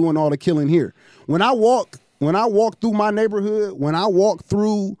kind doing all the killing here. When I walk through my neighborhood, when I walk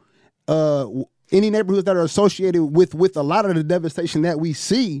through any neighborhoods that are associated with a lot of the devastation that we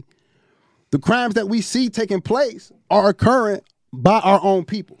see, the crimes that we see taking place are occurring by our own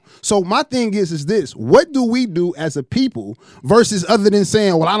people. So my thing is this: what do we do as a people versus other than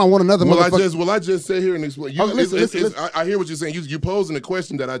saying, "Well, I don't want another motherfucker." I just sit here and explain. Listen. I hear what you're saying. You posing a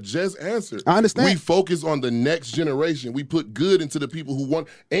question that I just answered. I understand. We focus on the next generation. We put good into the people who want,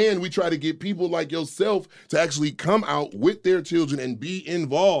 and we try to get people like yourself to actually come out with their children and be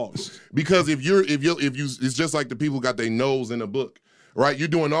involved. Because if you, it's just like the people who got their nose in a book. Right, you're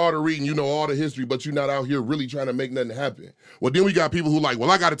doing all the reading, you know all the history, but you're not out here really trying to make nothing happen. Well, then we got people who like, well,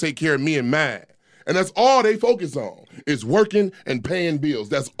 I got to take care of me and mine, and that's all they focus on is working and paying bills.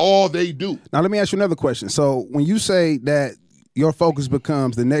 That's all they do. Now, let me ask you another question. So, when you say that your focus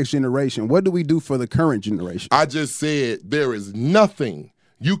becomes the next generation, what do we do for the current generation? I just said there is nothing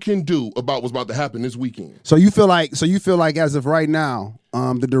you can do about what's about to happen this weekend. So you feel like as of right now,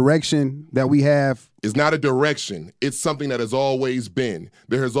 the direction that we have is not a direction. It's something that has always been.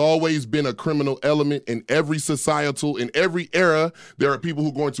 There has always been a criminal element in every in every era. There are people who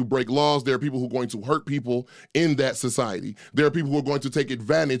are going to break laws. There are people who are going to hurt people in that society. There are people who are going to take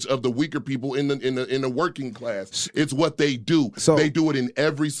advantage of the weaker people in the working class. It's what they do. So, they do it in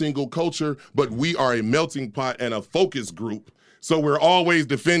every single culture, but we are a melting pot and a focus group. So we're always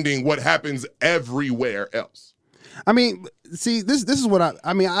defending what happens everywhere else. I mean, see, this is what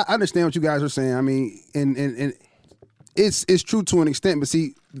I mean. I understand what you guys are saying. I mean, and it's true to an extent. But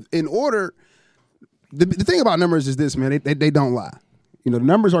see, in order, the thing about numbers is this, man. They don't lie. You know, the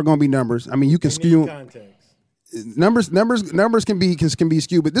numbers are going to be numbers. I mean, you can skew context. Numbers can be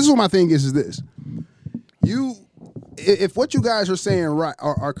skewed. But this is what my thing is this: if what you guys are saying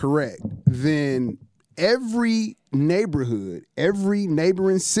are correct, then every neighborhood, every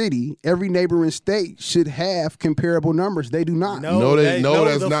neighboring city, every neighboring state should have comparable numbers. They do not. That's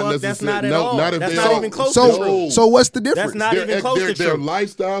not necessary. That's not at no, all. Not if that's they not all. even close to true. So what's the difference? That's not even close to true. Their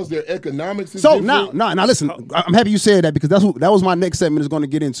lifestyles, their economics is so different. now listen. I'm happy you said that because that was my next segment is going to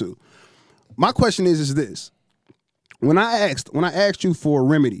get into. My question is this: when I asked you for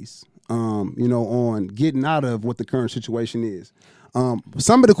remedies, on getting out of what the current situation is.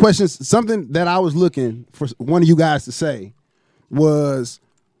 Some of the questions, something that I was looking for one of you guys to say was,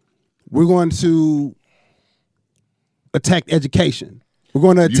 we're going to attack education. We're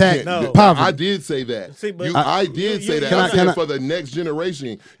going to attack poverty. I did say that. See, but I did say that. I said for the next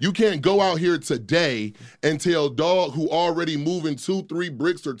generation. You can't go out here today and tell dog who already moving 2-3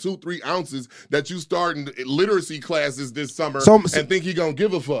 bricks or 2-3 ounces that you starting literacy classes this summer and think he gonna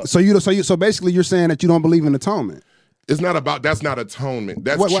give a fuck. So basically you're saying that you don't believe in atonement. It's not about, that's not atonement.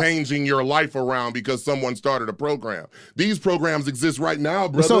 That's changing your life around because someone started a program. These programs exist right now,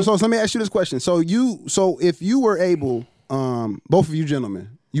 brother. So let me ask you this question. So if you were able, both of you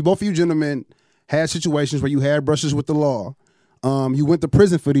gentlemen had situations where you had brushes with the law. You went to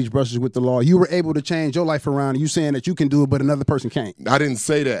prison for these brushes with the law. You were able to change your life around. And you saying that you can do it, but another person can't. I didn't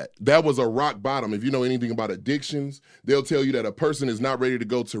say that. That was a rock bottom. If you know anything about addictions, they'll tell you that a person is not ready to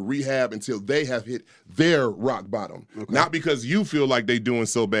go to rehab until they have hit their rock bottom. Okay. Not because you feel like they doing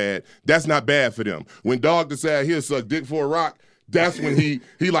so bad. That's not bad for them. When dog decide he'll suck dick for a rock, that's when he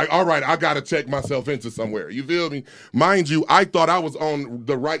like, all right, I got to check myself into somewhere. You feel me? Mind you, I thought I was on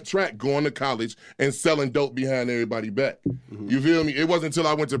the right track going to college and selling dope behind everybody's back. Mm-hmm. You feel me? It wasn't until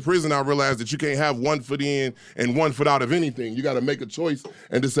I went to prison I realized that you can't have 1 foot in and 1 foot out of anything. You got to make a choice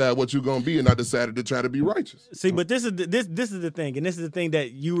and decide what you're going to be, and I decided to try to be righteous. See, but this is the thing, and this is the thing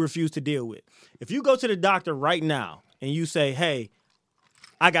that you refuse to deal with. If you go to the doctor right now and you say, hey,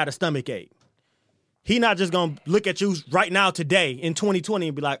 I got a stomach ache, he not just going to look at you right now today in 2020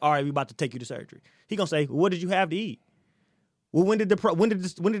 and be like, all right, we about to take you to surgery. He going to say, what did you have to eat? Well, when did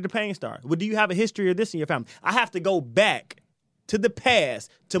the pain start? Well, do you have a history of this in your family? I have to go back to the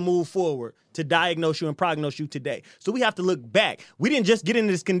past to move forward to diagnose you and prognose you today. So we have to look back. We didn't just get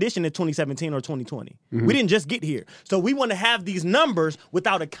into this condition in 2017 or 2020. We didn't just get here. So we want to have these numbers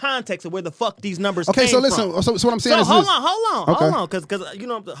without a context of where the fuck these numbers came so listen. from. So what I'm saying is hold this. on, because you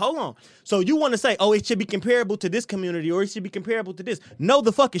know, hold on. So you want to say, oh, it should be comparable to this community or it should be comparable to this. No,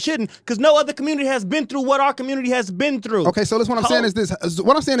 the fuck it shouldn't, because no other community has been through what our community has been through. Okay, so what I'm saying is this.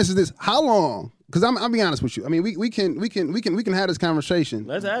 What I'm saying is this. How long? Because I'll be honest with you. I mean, we can have this conversation.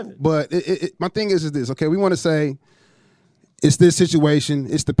 Let's have it. But my thing is this. Okay, we want to say it's this situation.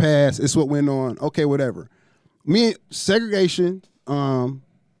 It's the past. It's what went on. Okay, whatever. Segregation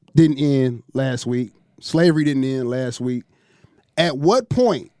didn't end last week. Slavery didn't end last week. At what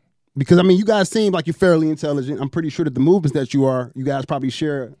point? Because I mean, you guys seem like you're fairly intelligent. I'm pretty sure that the movements that you guys probably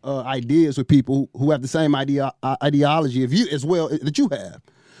share ideas with people who have the same ideology of you as well that you have.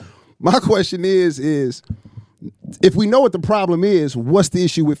 My question is if we know what the problem is, what's the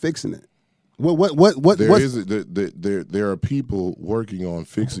issue with fixing it? There are people working on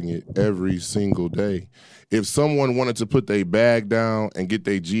fixing it every single day. If someone wanted to put their bag down and get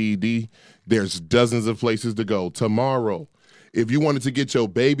their GED, there's dozens of places to go. Tomorrow, if you wanted to get your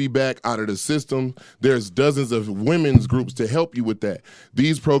baby back out of the system, there's dozens of women's groups to help you with that.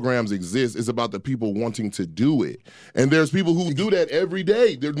 These programs exist. It's about the people wanting to do it. And there's people who do that every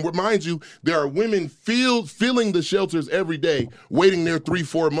day. Mind you, there are women filling the shelters every day, waiting there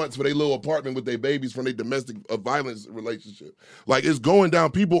 3-4 months for their little apartment with their babies from their domestic violence relationship. Like, it's going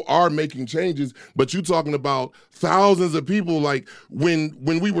down. People are making changes, but you talking about thousands of people. Like, when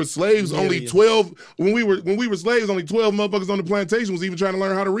we were slaves, only 12, when we were slaves, only 12 motherfuckers on the plantation was even trying to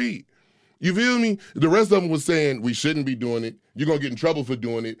learn how to read. You feel me? The rest of them was saying, we shouldn't be doing it. You're going to get in trouble for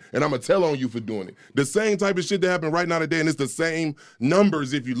doing it, and I'm going to tell on you for doing it. The same type of shit that happened right now today, and it's the same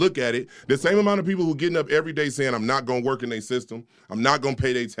numbers if you look at it. The same amount of people who getting up every day saying, I'm not going to work in their system. I'm not going to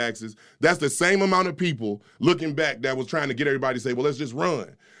pay their taxes. That's the same amount of people looking back that was trying to get everybody to say, well, let's just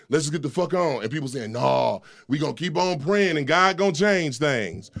run. Let's just get the fuck on. And people saying, no, we going to keep on praying and God going to change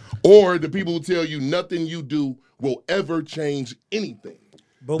things. Or the people who tell you nothing you do will ever change anything.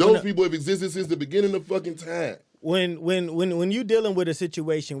 But those people have existed since the beginning of fucking time. When you're dealing with a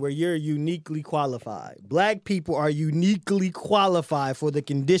situation where you're uniquely qualified, black people are uniquely qualified for the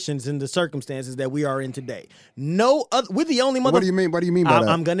conditions and the circumstances that we are in today. No other, we're the only mother. What do you mean? What do you mean by that?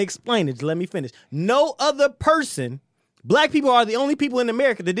 I'm going to explain it. Let me finish. No other person. Black people are the only people in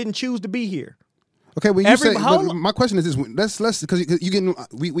America that didn't choose to be here. Okay, when you say, my question is this: let's because you getting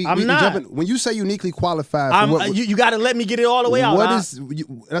we jumping. When you say uniquely qualified, you got to let me get it all the way out. That's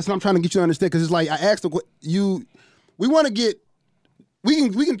what I'm trying to get you to understand. Because it's like I asked you, we want to get, we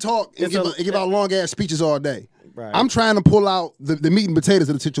can talk and give out long ass speeches all day. Right. I'm trying to pull out the meat and potatoes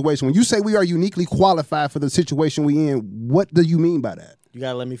of the situation. When you say we are uniquely qualified for the situation we in, what do you mean by that? You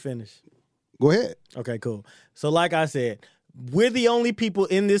got to let me finish. Go ahead. Okay, cool. So like I said, we're the only people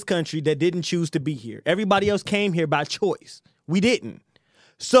in this country that didn't choose to be here. Everybody else came here by choice. We didn't.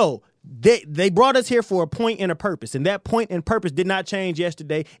 So they brought us here for a point and a purpose, and that point and purpose did not change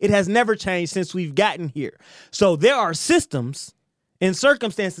yesterday. It has never changed since we've gotten here. So there are systems and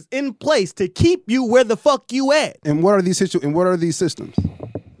circumstances in place to keep you where the fuck you at. And what are these systems?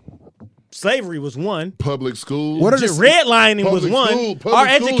 Slavery was one. Public schools. What are redlining was one. Our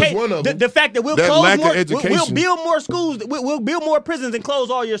education. The fact that we'll close more, we'll build more schools. We'll build more prisons and close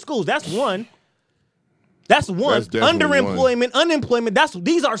all your schools. That's one. That's one. Underemployment, unemployment.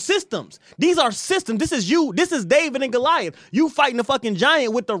 These are systems. These are systems. This is you. This is David and Goliath. You fighting a fucking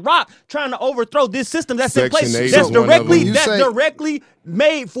giant with the rock, trying to overthrow this system that's in place. That's directly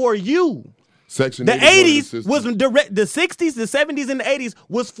made for you. Section the 80s was direct. The 60s, the 70s, and the 80s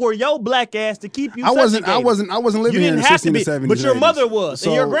was for your black ass to keep you. I wasn't living in the 60s and the 70s. But your mother was,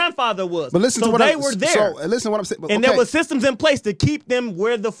 and your grandfather was. But listen to what they were there. So listen to what I'm saying. And there were systems in place to keep them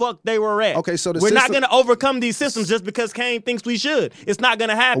where the fuck they were at. Okay, so we're not going to overcome these systems just because Kane thinks we should. It's not going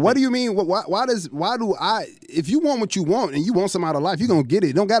to happen. What do you mean? Why do I? If you want what you want and you want some out of life, you're gonna get it.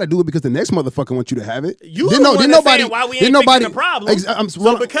 You don't got to do it because the next motherfucker wants you to have it. You didn't nobody why we ain't fixing the problem.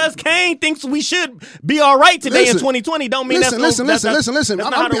 So because Kane thinks we should be all right today in 2020 don't mean listen.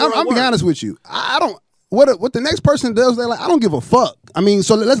 I'm being honest with you. I don't. What the next person does, they're like, I don't give a fuck. I mean,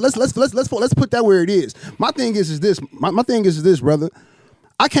 so let's put that where it is. My thing is this. My thing is this, brother.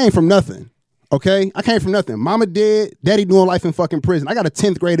 I came from nothing. Okay, I came from nothing. Mama dead, daddy doing life in fucking prison. I got a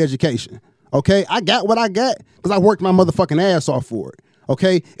 10th grade education. Okay, I got what I got because I worked my motherfucking ass off for it.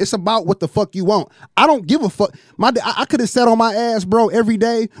 Okay, it's about what the fuck you want. I don't give a fuck. I could have sat on my ass, bro, every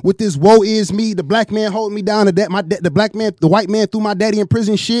day with this woe is me, the black man holding me down, the black man, the white man threw my daddy in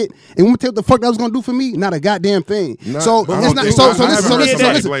prison shit. And when we tell you what the fuck that was gonna do for me, not a goddamn thing. So listen.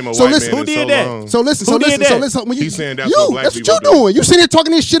 Who did that? So listen. When He's saying that's what you doing. You sitting here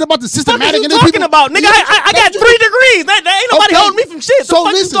talking this shit about the systematic. What are you talking about, nigga? I got 3 degrees. Ain't nobody holding me from shit. So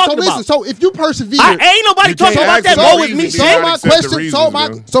listen. So if you persevere, ain't nobody talking about that woe with me shit.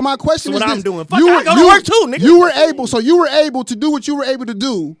 So my question is what this: I'm doing. Fuck, I go to work too, nigga. You were able to do what you were able to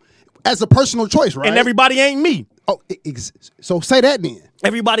do as a personal choice, right? And everybody ain't me. Oh, so say that then.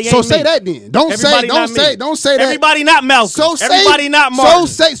 Everybody ain't me. So say that then. Don't say that. Everybody not Malcolm. Everybody not Martin.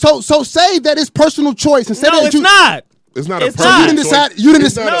 So say that it's personal choice and say no, that it's not. It's not a It's personal not. You didn't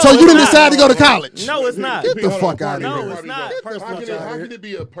decide to go to college. No, it's not. Get the fuck out of No, here. it's not. How can it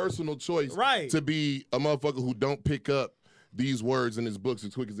be a personal choice to be a motherfucker who don't pick up these words in his books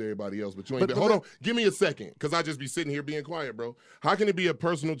as quick as everybody else? But you ain't. Hold on, give me a second, because I just be sitting here being quiet, bro. How can it be a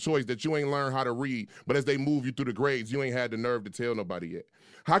personal choice that you ain't learned how to read, but as they move you through the grades, you ain't had the nerve to tell nobody yet?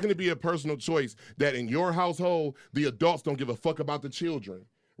 How can it be a personal choice that in your household, the adults don't give a fuck about the children?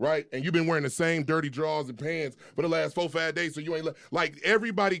 Right? And you've been wearing the same dirty drawers and pants for the last 4-5 days, so you ain't like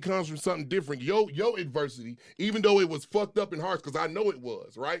everybody comes from something different. Your adversity, even though it was fucked up and harsh, because I know it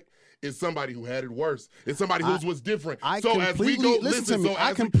was, right? It's somebody who had it worse. It's somebody whose was different. I completely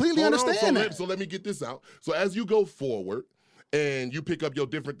understand that. So let me get this out. So as you go forward and you pick up your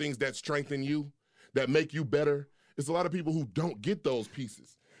different things that strengthen you, that make you better, it's a lot of people who don't get those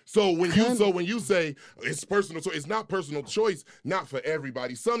pieces. So when you say it's personal choice, it's not personal choice, not for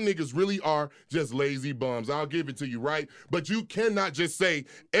everybody. Some niggas really are just lazy bums. I'll give it to you, right? But you cannot just say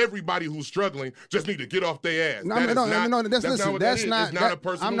everybody who's struggling just need to get off their ass. That's not a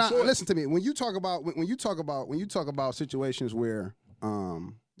personal choice. Listen to me. When you talk about situations where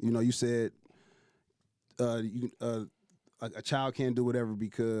you said a child can't do whatever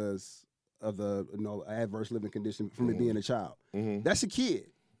because of the adverse living condition from it being a child. Mm-hmm. That's a kid.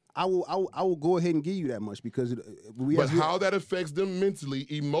 I will go ahead and give you that much because how that affects them mentally,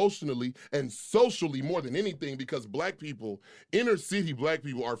 emotionally, and socially more than anything, because black people, inner city black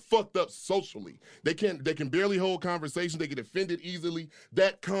people, are fucked up socially. They can barely hold conversations. They get offended easily.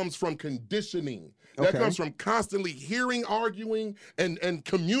 That comes from conditioning. That comes from constantly hearing, arguing, and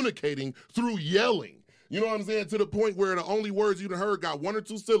communicating through yelling. You know what I'm saying? To the point where the only words you done heard got 1 or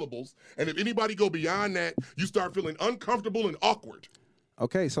 2 syllables, and if anybody go beyond that, you start feeling uncomfortable and awkward.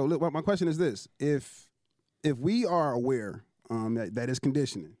 Okay, so look, my question is this: if we are aware that it's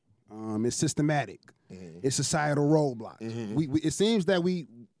conditioning, it's systematic, it's societal roadblocks. It seems that we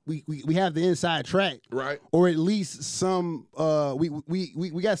have the inside track, right? Or at least some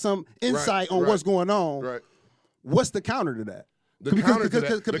we got some insight on what's going on. Right. What's the counter to that? The counter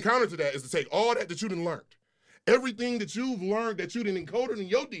to that is to take all that you done learned, everything that you've learned that you done encoded in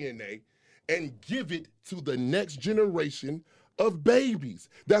your DNA, and give it to the next generation of babies.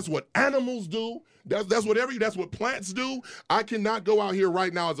 That's what animals do. That's what plants do. I cannot go out here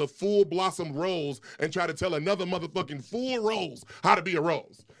right now as a full blossom rose and try to tell another motherfucking full rose how to be a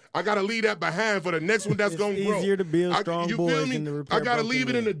rose. I gotta leave that behind for the next one that's gonna grow. It's easier to build strong boys than to repair I gotta leave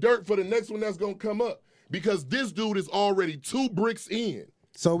it in the men. dirt for the next one that's gonna come up, because this dude is already 2 bricks in.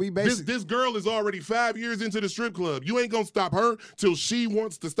 So we basically this girl is already 5 years into the strip club. You ain't gonna stop her till she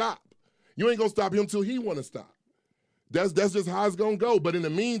wants to stop. You ain't gonna stop him till he wanna stop. That's just how it's gonna go. But in the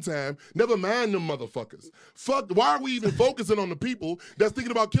meantime, never mind them motherfuckers. Fuck, why are we even focusing on the people that's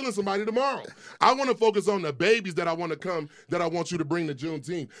thinking about killing somebody tomorrow? I want to focus on the babies that I want you to bring to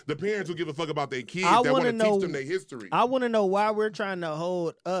Juneteenth. The parents who give a fuck about their kids, that want to teach them their history. I want to know why we're trying to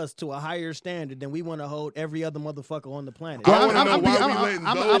hold us to a higher standard than we want to hold every other motherfucker on the planet. I want to know why we letting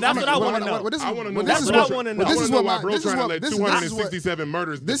those. That's what I want to know. I want to know. That's what I want to know. I want to know why bro trying to let 267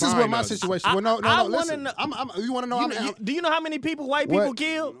 murders. This is what my situation. Well, no. Listen, you want to know? Do you know how many people white people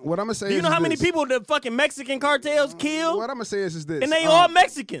kill? What I'm gonna say. Do you know how many people the fucking Mexican cartels kill? What I'm gonna say is this. And they all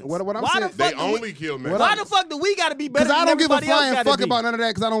Mexicans. What I'm saying? They only kill Mexicans. Why the fuck do we gotta be better? Because I don't give a flying fuck be? about none of that.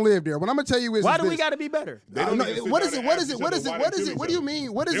 Because I don't live there. What I'm gonna tell you is why do we gotta be better? What is it? What do you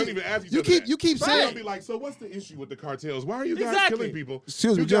mean? What is it? You keep saying. Be like, so what's the issue with the cartels? Why are you guys killing people?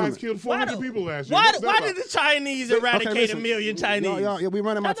 Excuse me, you guys killed 400 people last year. Why did the Chinese eradicate a million Chinese? Yeah, we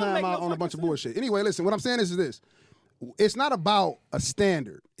running my time out on a bunch of bullshit. Anyway, listen. What I'm saying is this. It's not about a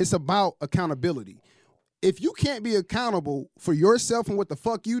standard. It's about accountability. If you can't be accountable for yourself and what the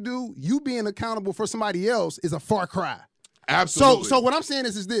fuck you do, you being accountable for somebody else is a far cry. Absolutely. So what I'm saying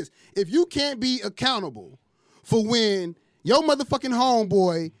is this. If you can't be accountable for when your motherfucking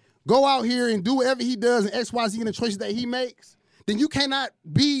homeboy go out here and do whatever he does and XYZ and the choices that he makes, then you cannot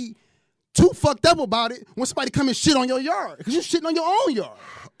be too fucked up about it when somebody come and shit on your yard because you're shitting on your own yard.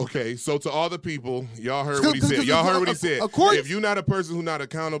 Okay, so to all the people, y'all heard what he said. Y'all heard what he said. If you're not a person who's not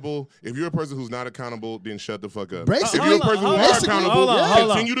accountable, if you're a person who's not accountable, then shut the fuck up. If you're a person who are accountable,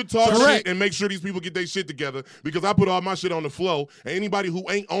 continue to talk shit and make sure these people get their shit together because I put all my shit on the flow, and anybody who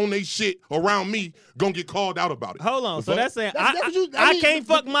ain't on their shit around me gonna get called out about it. Hold on, so that's saying I can't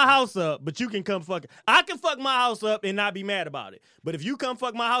fuck my house up, but you can come fuck it. I can fuck my house up and not be mad about it. But if you come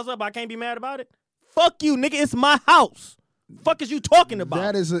fuck my house up, I can't be mad about it? Fuck you, nigga. It's my house. Fuck is you talking about?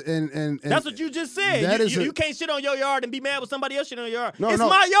 That is and that's what you just said. You can't shit on your yard and be mad with somebody else shit on your yard. No, it's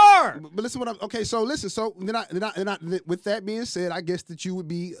my yard. But listen, so listen. So then with that being said, I guess that you would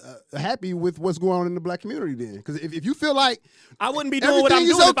be happy with what's going on in the black community then, because if you feel like I wouldn't be doing what I'm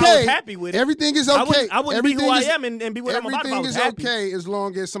doing if I was happy with it. Everything is okay. I wouldn't be who I am and be what I'm about if I was happy. Everything is okay as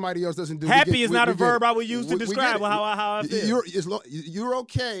long as somebody else doesn't do it. Happy is not a verb I would use to describe how I feel. You're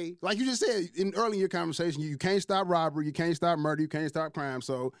okay, like you just said in earlier in your conversation. You can't stop robbery. You can't stop murder. You can't stop crime.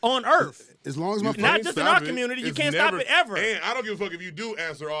 So on Earth, as long as not just in our community, you can't stop it ever. And I don't give a fuck if you do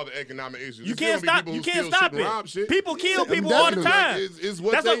answer all the economic issues. You can't stop. You can't stop it. People kill people all the time. That's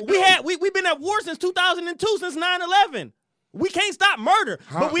what we've been at war since 2002, since 9/11. We can't stop murder,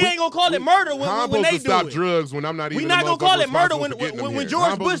 but we ain't gonna call it murder when they do stop it. drugs when I'm not even. We're not gonna call it murder when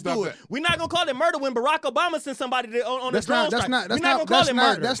George Bush do it. We're not gonna call it murder when Barack Obama sent somebody on the drone strike. We're not gonna call it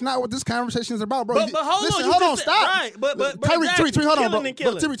murder. That's not what this conversation is about, bro. But hold on, stop. Right, but Tariq, hold on, bro.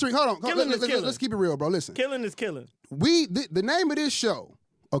 Killing. Tariq, hold on. Killing is killing. Let's keep it real, bro. Listen, killing is killing. The name of this show,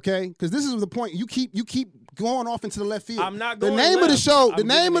 okay? Because this is the point. You keep going off into the left field. I'm not going. The name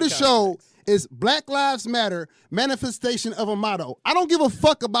of the show is Black Lives Matter, manifestation of a motto. I don't give a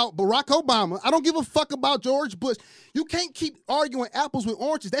fuck about Barack Obama. I don't give a fuck about George Bush. You can't keep arguing apples with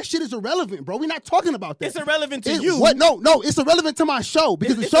oranges. That shit is irrelevant, bro. We're not talking about that. It's irrelevant to you. What? No, it's irrelevant to my show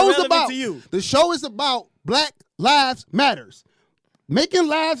because the show is about to you. The show is about Black Lives Matters. Making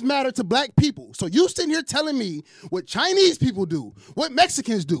lives matter to black people. So you sitting here telling me what Chinese people do, what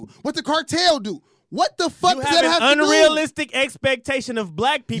Mexicans do, what the cartel do. What the fuck does that have to do? You have an unrealistic expectation of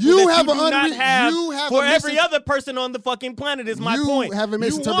black people that you do not have for every other person on the fucking planet is my point. You have a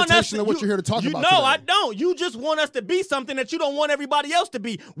misinterpretation of what you're here to talk about. No, I don't. You just want us to be something that you don't want everybody else to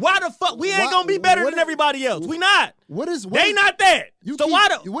be. Why the fuck? We ain't going to be better than everybody else. We not. They not that. So why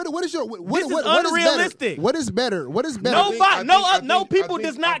the? What is your? This is unrealistic. What is better? What is better? No people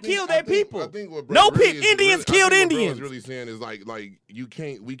does not kill their people. No Indians killed Indians. What really saying is like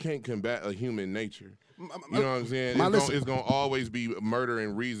we can't combat a human nature. You know what I'm saying? It's gonna always be murder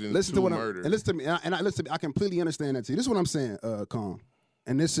and reasons to murder. Listen to me. I completely understand that too. This is what I'm saying, Calm.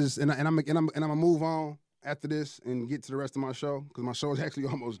 And this is and I'm gonna move on after this and get to the rest of my show because my show is actually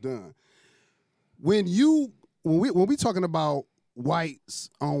almost done. When we talking about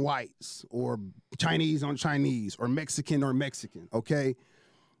whites on whites or Chinese on Chinese or Mexican on Mexican, okay?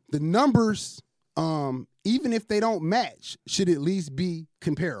 The numbers, even if they don't match, should at least be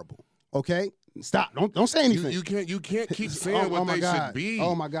comparable, okay? Stop! Don't say anything. You can't keep saying what they should be.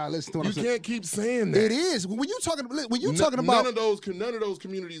 Oh my God! Listen to what I'm saying. You can't keep saying that. It is when you talking about none of those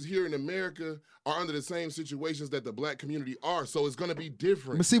communities here in America are under the same situations that the black community are. So it's going to be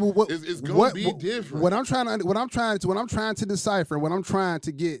different. But see, it's going to be different. What I'm trying to decipher, what I'm trying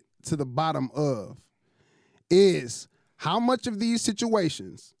to get to the bottom of, is how much of these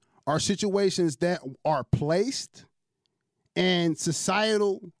situations are situations that are placed and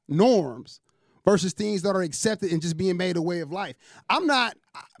societal norms versus things that are accepted and just being made a way of life. I'm not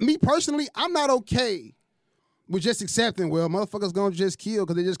okay with just accepting, well, motherfuckers gonna just kill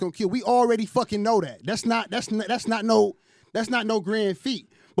because they're just gonna kill. We already fucking know that. That's not no grand feat.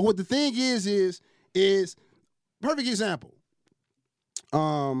 But what the thing is perfect example.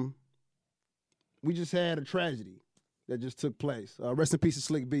 We just had a tragedy that just took place. Rest in peace to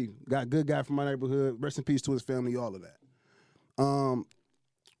Slick B. Good guy from my neighborhood. Rest in peace to his family, all of that.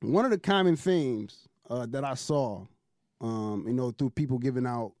 One of the common themes that I saw, through people giving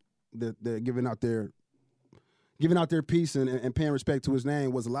out their piece and paying respect to his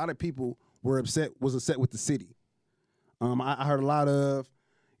name, was a lot of people was upset with the city. I heard a lot of,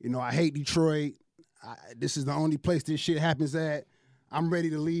 I hate Detroit. This is the only place this shit happens at. I'm ready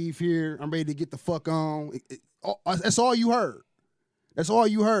to leave here. I'm ready to get the fuck on. That's all you heard. That's all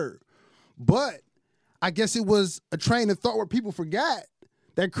you heard. But I guess it was a train of thought where people forgot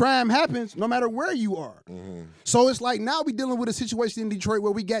that crime happens no matter where you are. Mm-hmm. So it's like now we dealing with a situation in Detroit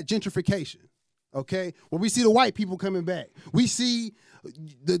where we got gentrification, okay? Where we see the white people coming back. We see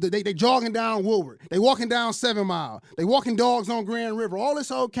they jogging down Woodward. They walking down 7 Mile. They walking dogs on Grand River. All this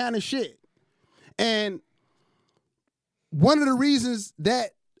whole kind of shit. And one of the reasons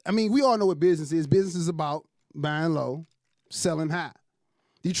that, I mean, we all know what business is. Business is about buying low, selling high.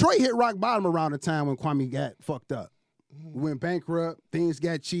 Detroit hit rock bottom around the time when Kwame got fucked up. We went bankrupt, things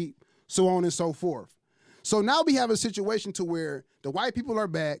got cheap, so on and so forth. So now we have a situation to where the white people are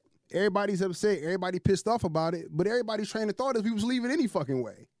back, everybody's upset, everybody pissed off about it, but everybody's train of thought is we was leaving any fucking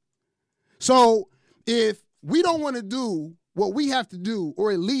way. So if we don't want to do what we have to do,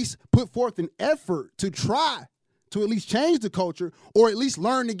 or at least put forth an effort to try to at least change the culture, or at least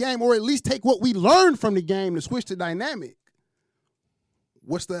learn the game, or at least take what we learned from the game to switch the dynamic,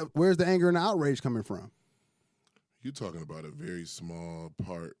 where's the anger and the outrage coming from? You're talking about a very small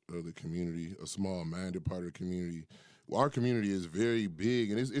part of the community, a small-minded part of the community. Our community is very big,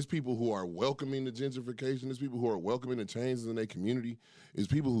 and it's people who are welcoming the gentrification. It's people who are welcoming the changes in their community. It's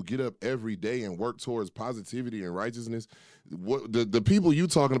people who get up every day and work towards positivity and righteousness. The people you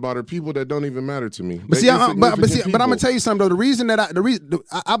talking about are people that don't even matter to me. But I'm gonna tell you something though. The reason that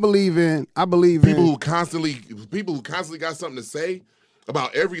I believe in people who constantly got something to say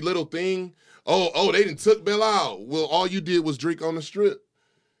about every little thing. Oh, they done took Bill out. Well, all you did was drink on the strip.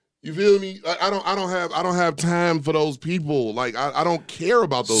 You feel me? I don't have time for those people. Like I don't care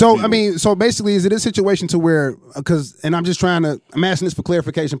about those people. I mean, so basically, is it a situation to where, and I'm asking this for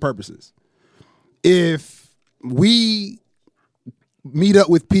clarification purposes. If we meet up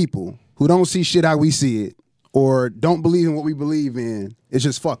with people who don't see shit how we see it, or don't believe in what we believe in, it's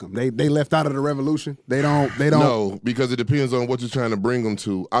just fuck them. They left out of the revolution. They don't. No, because it depends on what you're trying to bring them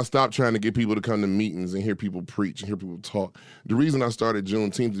to. I stopped trying to get people to come to meetings and hear people preach and hear people talk. The reason I started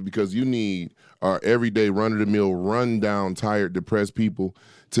Juneteenth is because you need our everyday run-of-the-mill, run-down, tired, depressed people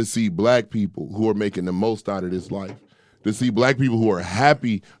to see black people who are making the most out of this life. To see black people who are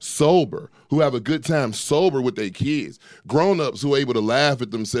happy, sober, who have a good time sober with their kids, grown-ups who are able to laugh at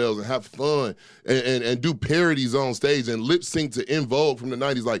themselves and have fun and do parodies on stage and lip sync to In Vogue from the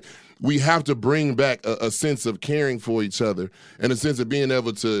 90s. Like, we have to bring back a sense of caring for each other and a sense of being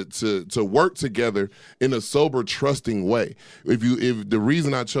able to work together in a sober, trusting way. If the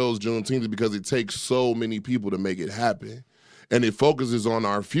reason I chose Juneteenth is because it takes so many people to make it happen, and it focuses on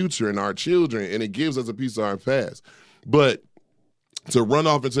our future and our children, and it gives us a piece of our past. But to run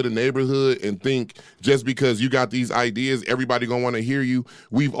off into the neighborhood and think just because you got these ideas, everybody gonna want to hear you.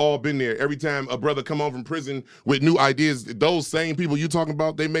 We've all been there. Every time a brother come home from prison with new ideas, those same people you talking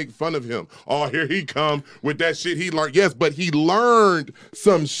about, they make fun of him. Oh, here he come with that shit he learned. Yes, but he learned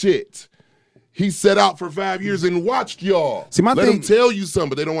some shit. He set out for 5 years and watched y'all. Let them tell you something,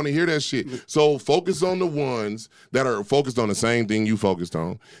 but they don't want to hear that shit. So focus on the ones that are focused on the same thing you focused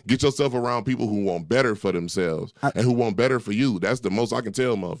on. Get yourself around people who want better for themselves and who want better for you. That's the most I can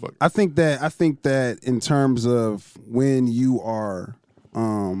tell, motherfucker. I think that in terms of when you are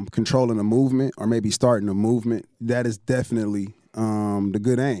controlling a movement or maybe starting a movement, that is definitely the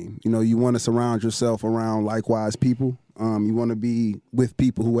good aim. You know, you want to surround yourself around likewise people. You want to be with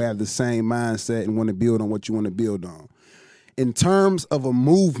people who have the same mindset and want to build on what you want to build on. In terms of a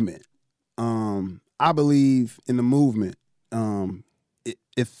movement, I believe in the movement.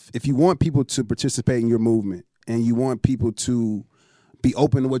 If you want people to participate in your movement and you want people to be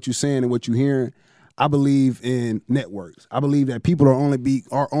open to what you're saying and what you're hearing, I believe in networks. I believe that people are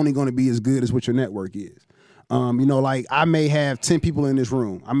only going to be as good as what your network is. Like I may have 10 people in this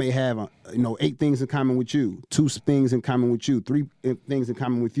room. I may have, 8 things in common with you, 2 things in common with you, 3 things in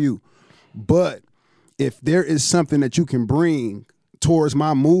common with you. But if there is something that you can bring towards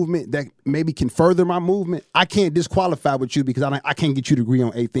my movement that maybe can further my movement, I can't disqualify with you because I can't get you to agree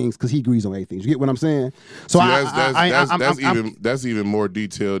on 8 things because he agrees on 8 things. You get what I'm saying? So that's even more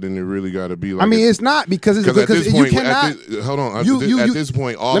detailed than it really got to be. Like, I mean, it's not because at this point, you cannot. At this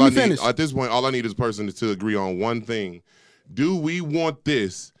point, all I need is a person to agree on one thing. Do we want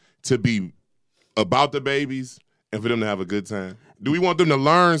this to be about the babies and for them to have a good time? Do we want them to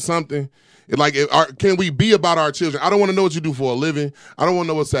learn something? Like, can we be about our children? I don't want to know what you do for a living. I don't want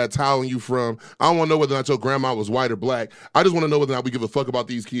to know what side of town you from. I don't want to know whether or not your grandma was white or black. I just want to know whether or not we give a fuck about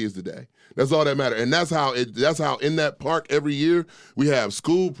these kids today. That's all that matters. And that's how in that park every year we have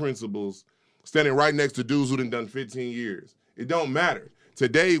school principals standing right next to dudes who done 15 years. It don't matter.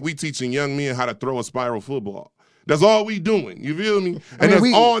 Today we teaching young men how to throw a spiral football. That's all we doing. You feel me? And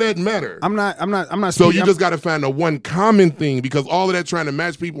that's all that matters. I'm not. So you just got to find the one common thing because all of that trying to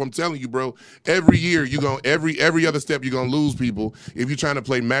match people. I'm telling you, bro. Every year every other step you're gonna lose people if you're trying to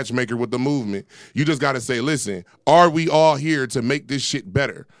play matchmaker with the movement. You just got to say, listen, are we all here to make this shit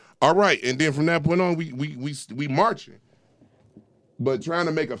better? All right, and then from that point on, we marching. But trying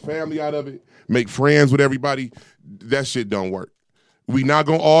to make a family out of it, make friends with everybody, that shit don't work. We not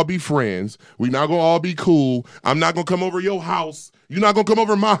gonna all be friends. We not gonna all be cool. I'm not gonna come over your house. You're not gonna come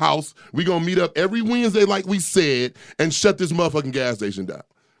over my house. We gonna meet up every Wednesday like we said and shut this motherfucking gas station down.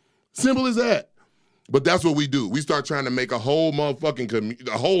 Simple as that. But that's what we do. We start trying to make a whole motherfucking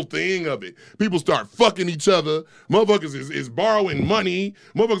the whole thing of it. People start fucking each other. Motherfuckers is borrowing money.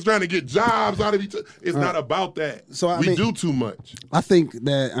 Motherfuckers trying to get jobs out of each other. It's not about that. So we do too much. I think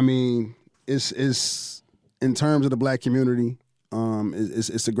that it's in terms of the black community.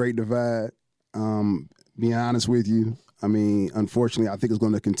 It's a great divide. Being honest with you, unfortunately, I think it's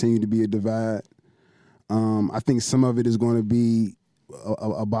going to continue to be a divide. I think some of it is going to be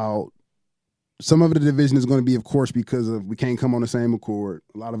about. Some of the division is going to be, of course, because of we can't come on the same accord.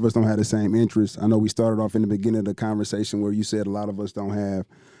 A lot of us don't have the same interests. I know we started off in the beginning of the conversation where you said a lot of us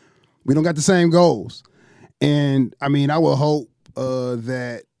we don't got the same goals. And I will hope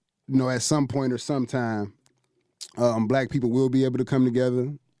that, at some point or sometime, black people will be able to come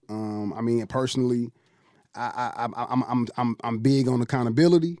together. Personally, I'm big on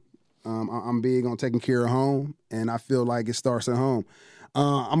accountability. I'm big on taking care of home, and I feel like it starts at home.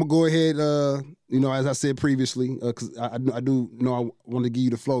 I'm gonna go ahead, as I said previously, because I do know I want to give you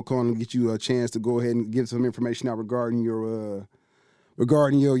the flow, Colin, and get you a chance to go ahead and give some information out regarding your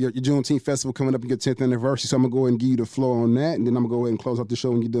Juneteenth festival coming up in your 10th anniversary. So I'm gonna go ahead and give you the flow on that, and then I'm gonna go ahead and close out the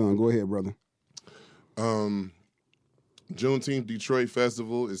show when you're done. Go ahead, brother. Juneteenth Detroit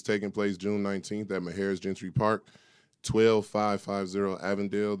Festival is taking place June 19th at Mahar's Gentry Park, 12550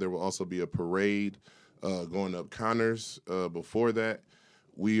 Avondale. There will also be a parade going up Connors before that.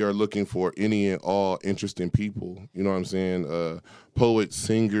 We are looking for any and all interesting people. You know what I'm saying? Poets,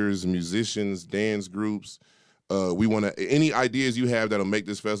 singers, musicians, dance groups. We want to any ideas you have that'll make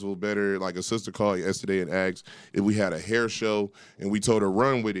this festival better. Like a sister called yesterday and asked if we had a hair show, and we told her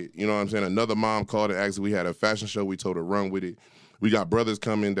run with it. You know what I'm saying? Another mom called and asked if we had a fashion show. We told her run with it. We got brothers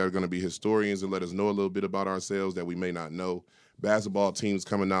coming that are going to be historians and let us know a little bit about ourselves that we may not know. Basketball teams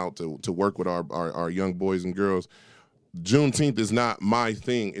coming out to work with our young boys and girls. Juneteenth is not my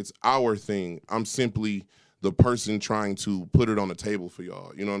thing. It's our thing. I'm simply the person trying to put it on the table for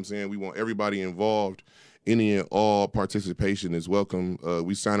y'all. You know what I'm saying? We want everybody involved. Any and all participation is welcome.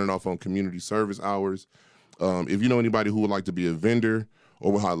 We signing off on community service hours. If you know anybody who would like to be a vendor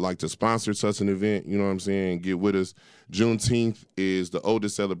or would like to sponsor such an event, you know what I'm saying, get with us. Juneteenth is the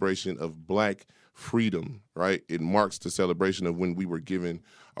oldest celebration of black freedom, right? It marks the celebration of when we were given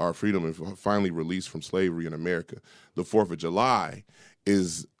our freedom and finally released from slavery in America. The 4th of July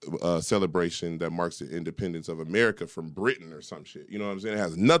is a celebration that marks the independence of America from Britain or some shit. You know what I'm saying? It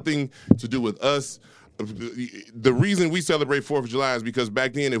has nothing to do with us. The reason we celebrate 4th of July is because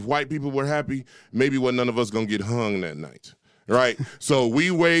back then, if white people were happy, maybe none of us gonna get hung that night. Right? So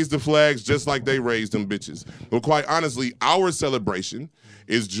we raised the flags just like they raised them bitches. But quite honestly, our celebration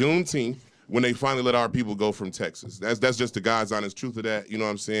is Juneteenth, when they finally let our people go from Texas. That's just the God's honest truth of that. You know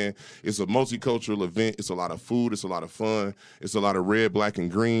what I'm saying? It's a multicultural event. It's a lot of food. It's a lot of fun. It's a lot of red, black,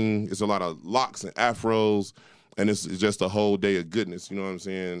 and green. It's a lot of locks and afros. And it's just a whole day of goodness. You know what I'm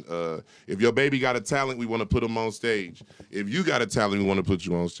saying? If your baby got a talent, we want to put them on stage. If you got a talent, we want to put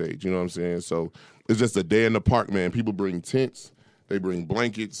you on stage. You know what I'm saying? So it's just a day in the park, man. People bring tents. They bring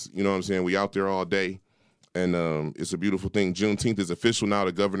blankets. You know what I'm saying? We out there all day. And it's a beautiful thing. Juneteenth is official now.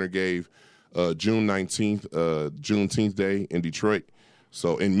 The governor gave June 19th, Juneteenth Day in Detroit.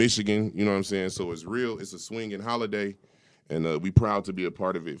 So in Michigan, you know what I'm saying? So it's real. It's a swinging holiday. And we proud to be a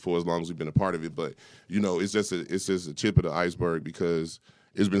part of it for as long as we've been a part of it. But, it's just a tip of the iceberg because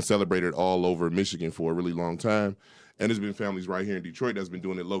it's been celebrated all over Michigan for a really long time. And there's been families right here in Detroit that's been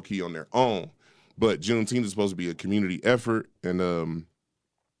doing it low-key on their own. But Juneteenth is supposed to be a community effort. And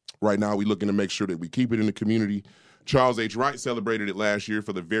right now we're looking to make sure that we keep it in the community. Charles H. Wright celebrated it last year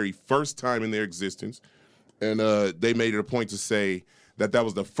for the very first time in their existence. And they made it a point to say that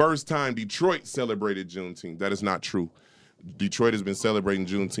was the first time Detroit celebrated Juneteenth. That is not true. Detroit has been celebrating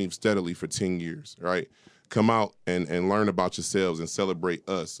Juneteenth steadily for 10 years, right? Come out and learn about yourselves and celebrate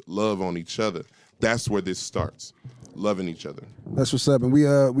us. Love on each other. That's where this starts. Loving each other. That's what's up. And we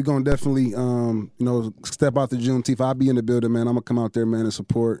gonna definitely step out the Juneteenth. I'll be in the building, man. I'm gonna come out there, man, and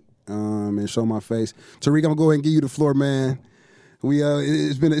support and show my face. Tariq, I'm gonna go ahead and give you the floor, man.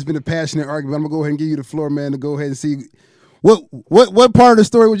 It's been a passionate argument. I'm gonna go ahead and give you the floor, man, to go ahead and see what part of the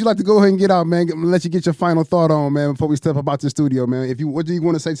story would you like to go ahead and get out, man? Let you get your final thought on, man, before we step up out the studio, man. What do you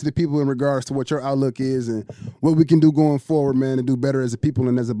want to say to the people in regards to what your outlook is and what we can do going forward, man, to do better as a people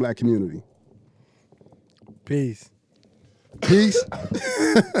and as a black community? Peace. Peace.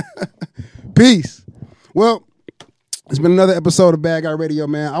 Peace. Well, it's been another episode of BadGuy Radio,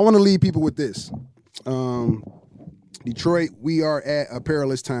 man. I want to leave people with this. Detroit, we are at a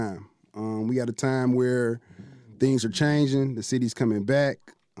perilous time. We got a time where things are changing. The city's coming back.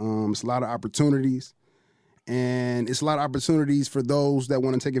 It's a lot of opportunities. And it's a lot of opportunities for those that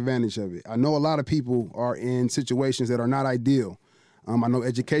want to take advantage of it. I know a lot of people are in situations that are not ideal. I know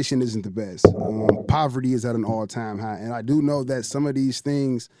education isn't the best. Poverty is at an all-time high. And I do know that some of these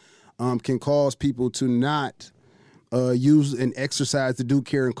things can cause people to not use and exercise the due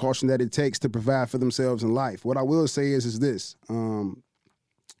care and caution that it takes to provide for themselves in life. What I will say is this.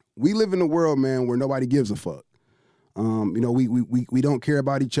 We live in a world, man, where nobody gives a fuck. We don't care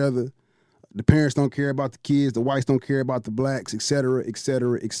about each other. The parents don't care about the kids. The whites don't care about the blacks, et cetera, et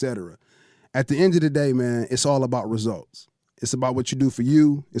cetera, et cetera. At the end of the day, man, it's all about results. It's about what you do for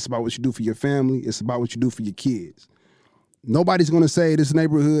you. It's about what you do for your family. It's about what you do for your kids. Nobody's going to say this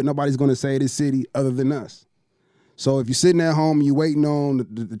neighborhood. Nobody's going to say this city other than us. So if you're sitting at home and you're waiting on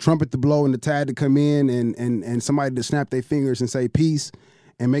the trumpet to blow and the tide to come in and somebody to snap their fingers and say peace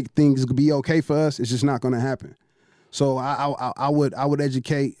and make things be okay for us, it's just not going to happen. So I would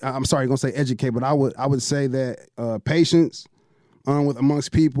educate. I'm sorry, I'm gonna say educate, but I would say that patience with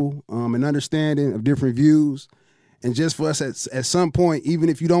amongst people, and understanding of different views, and just for us at some point, even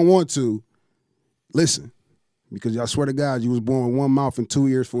if you don't want to, listen, because I swear to God, you was born with one mouth and 2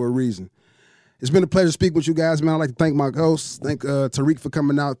 ears for a reason. It's been a pleasure speaking with you guys, man. I'd like to thank my hosts. Thank Tariq for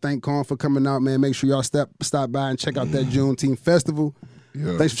coming out. Thank Con for coming out, man. Make sure y'all stop by and check out that Juneteeth Festival.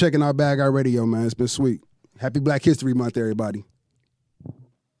 Yeah. Thanks for checking out Bad Guy Radio, man. It's been sweet. Happy Black History Month, everybody.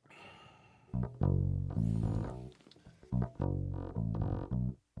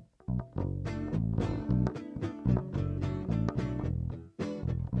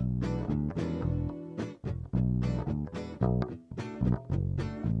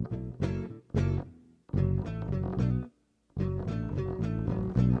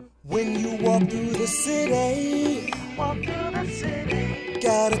 When you walk through the city,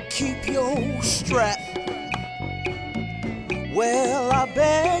 gotta keep your strap. Well, I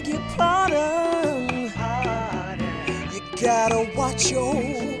beg your pardon. You gotta watch your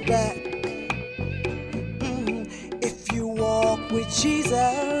back. If you walk with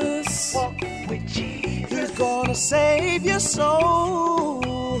Jesus, He's gonna save your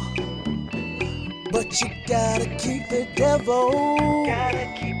soul. But you gotta keep the devil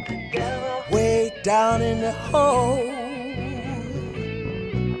way down in the hole.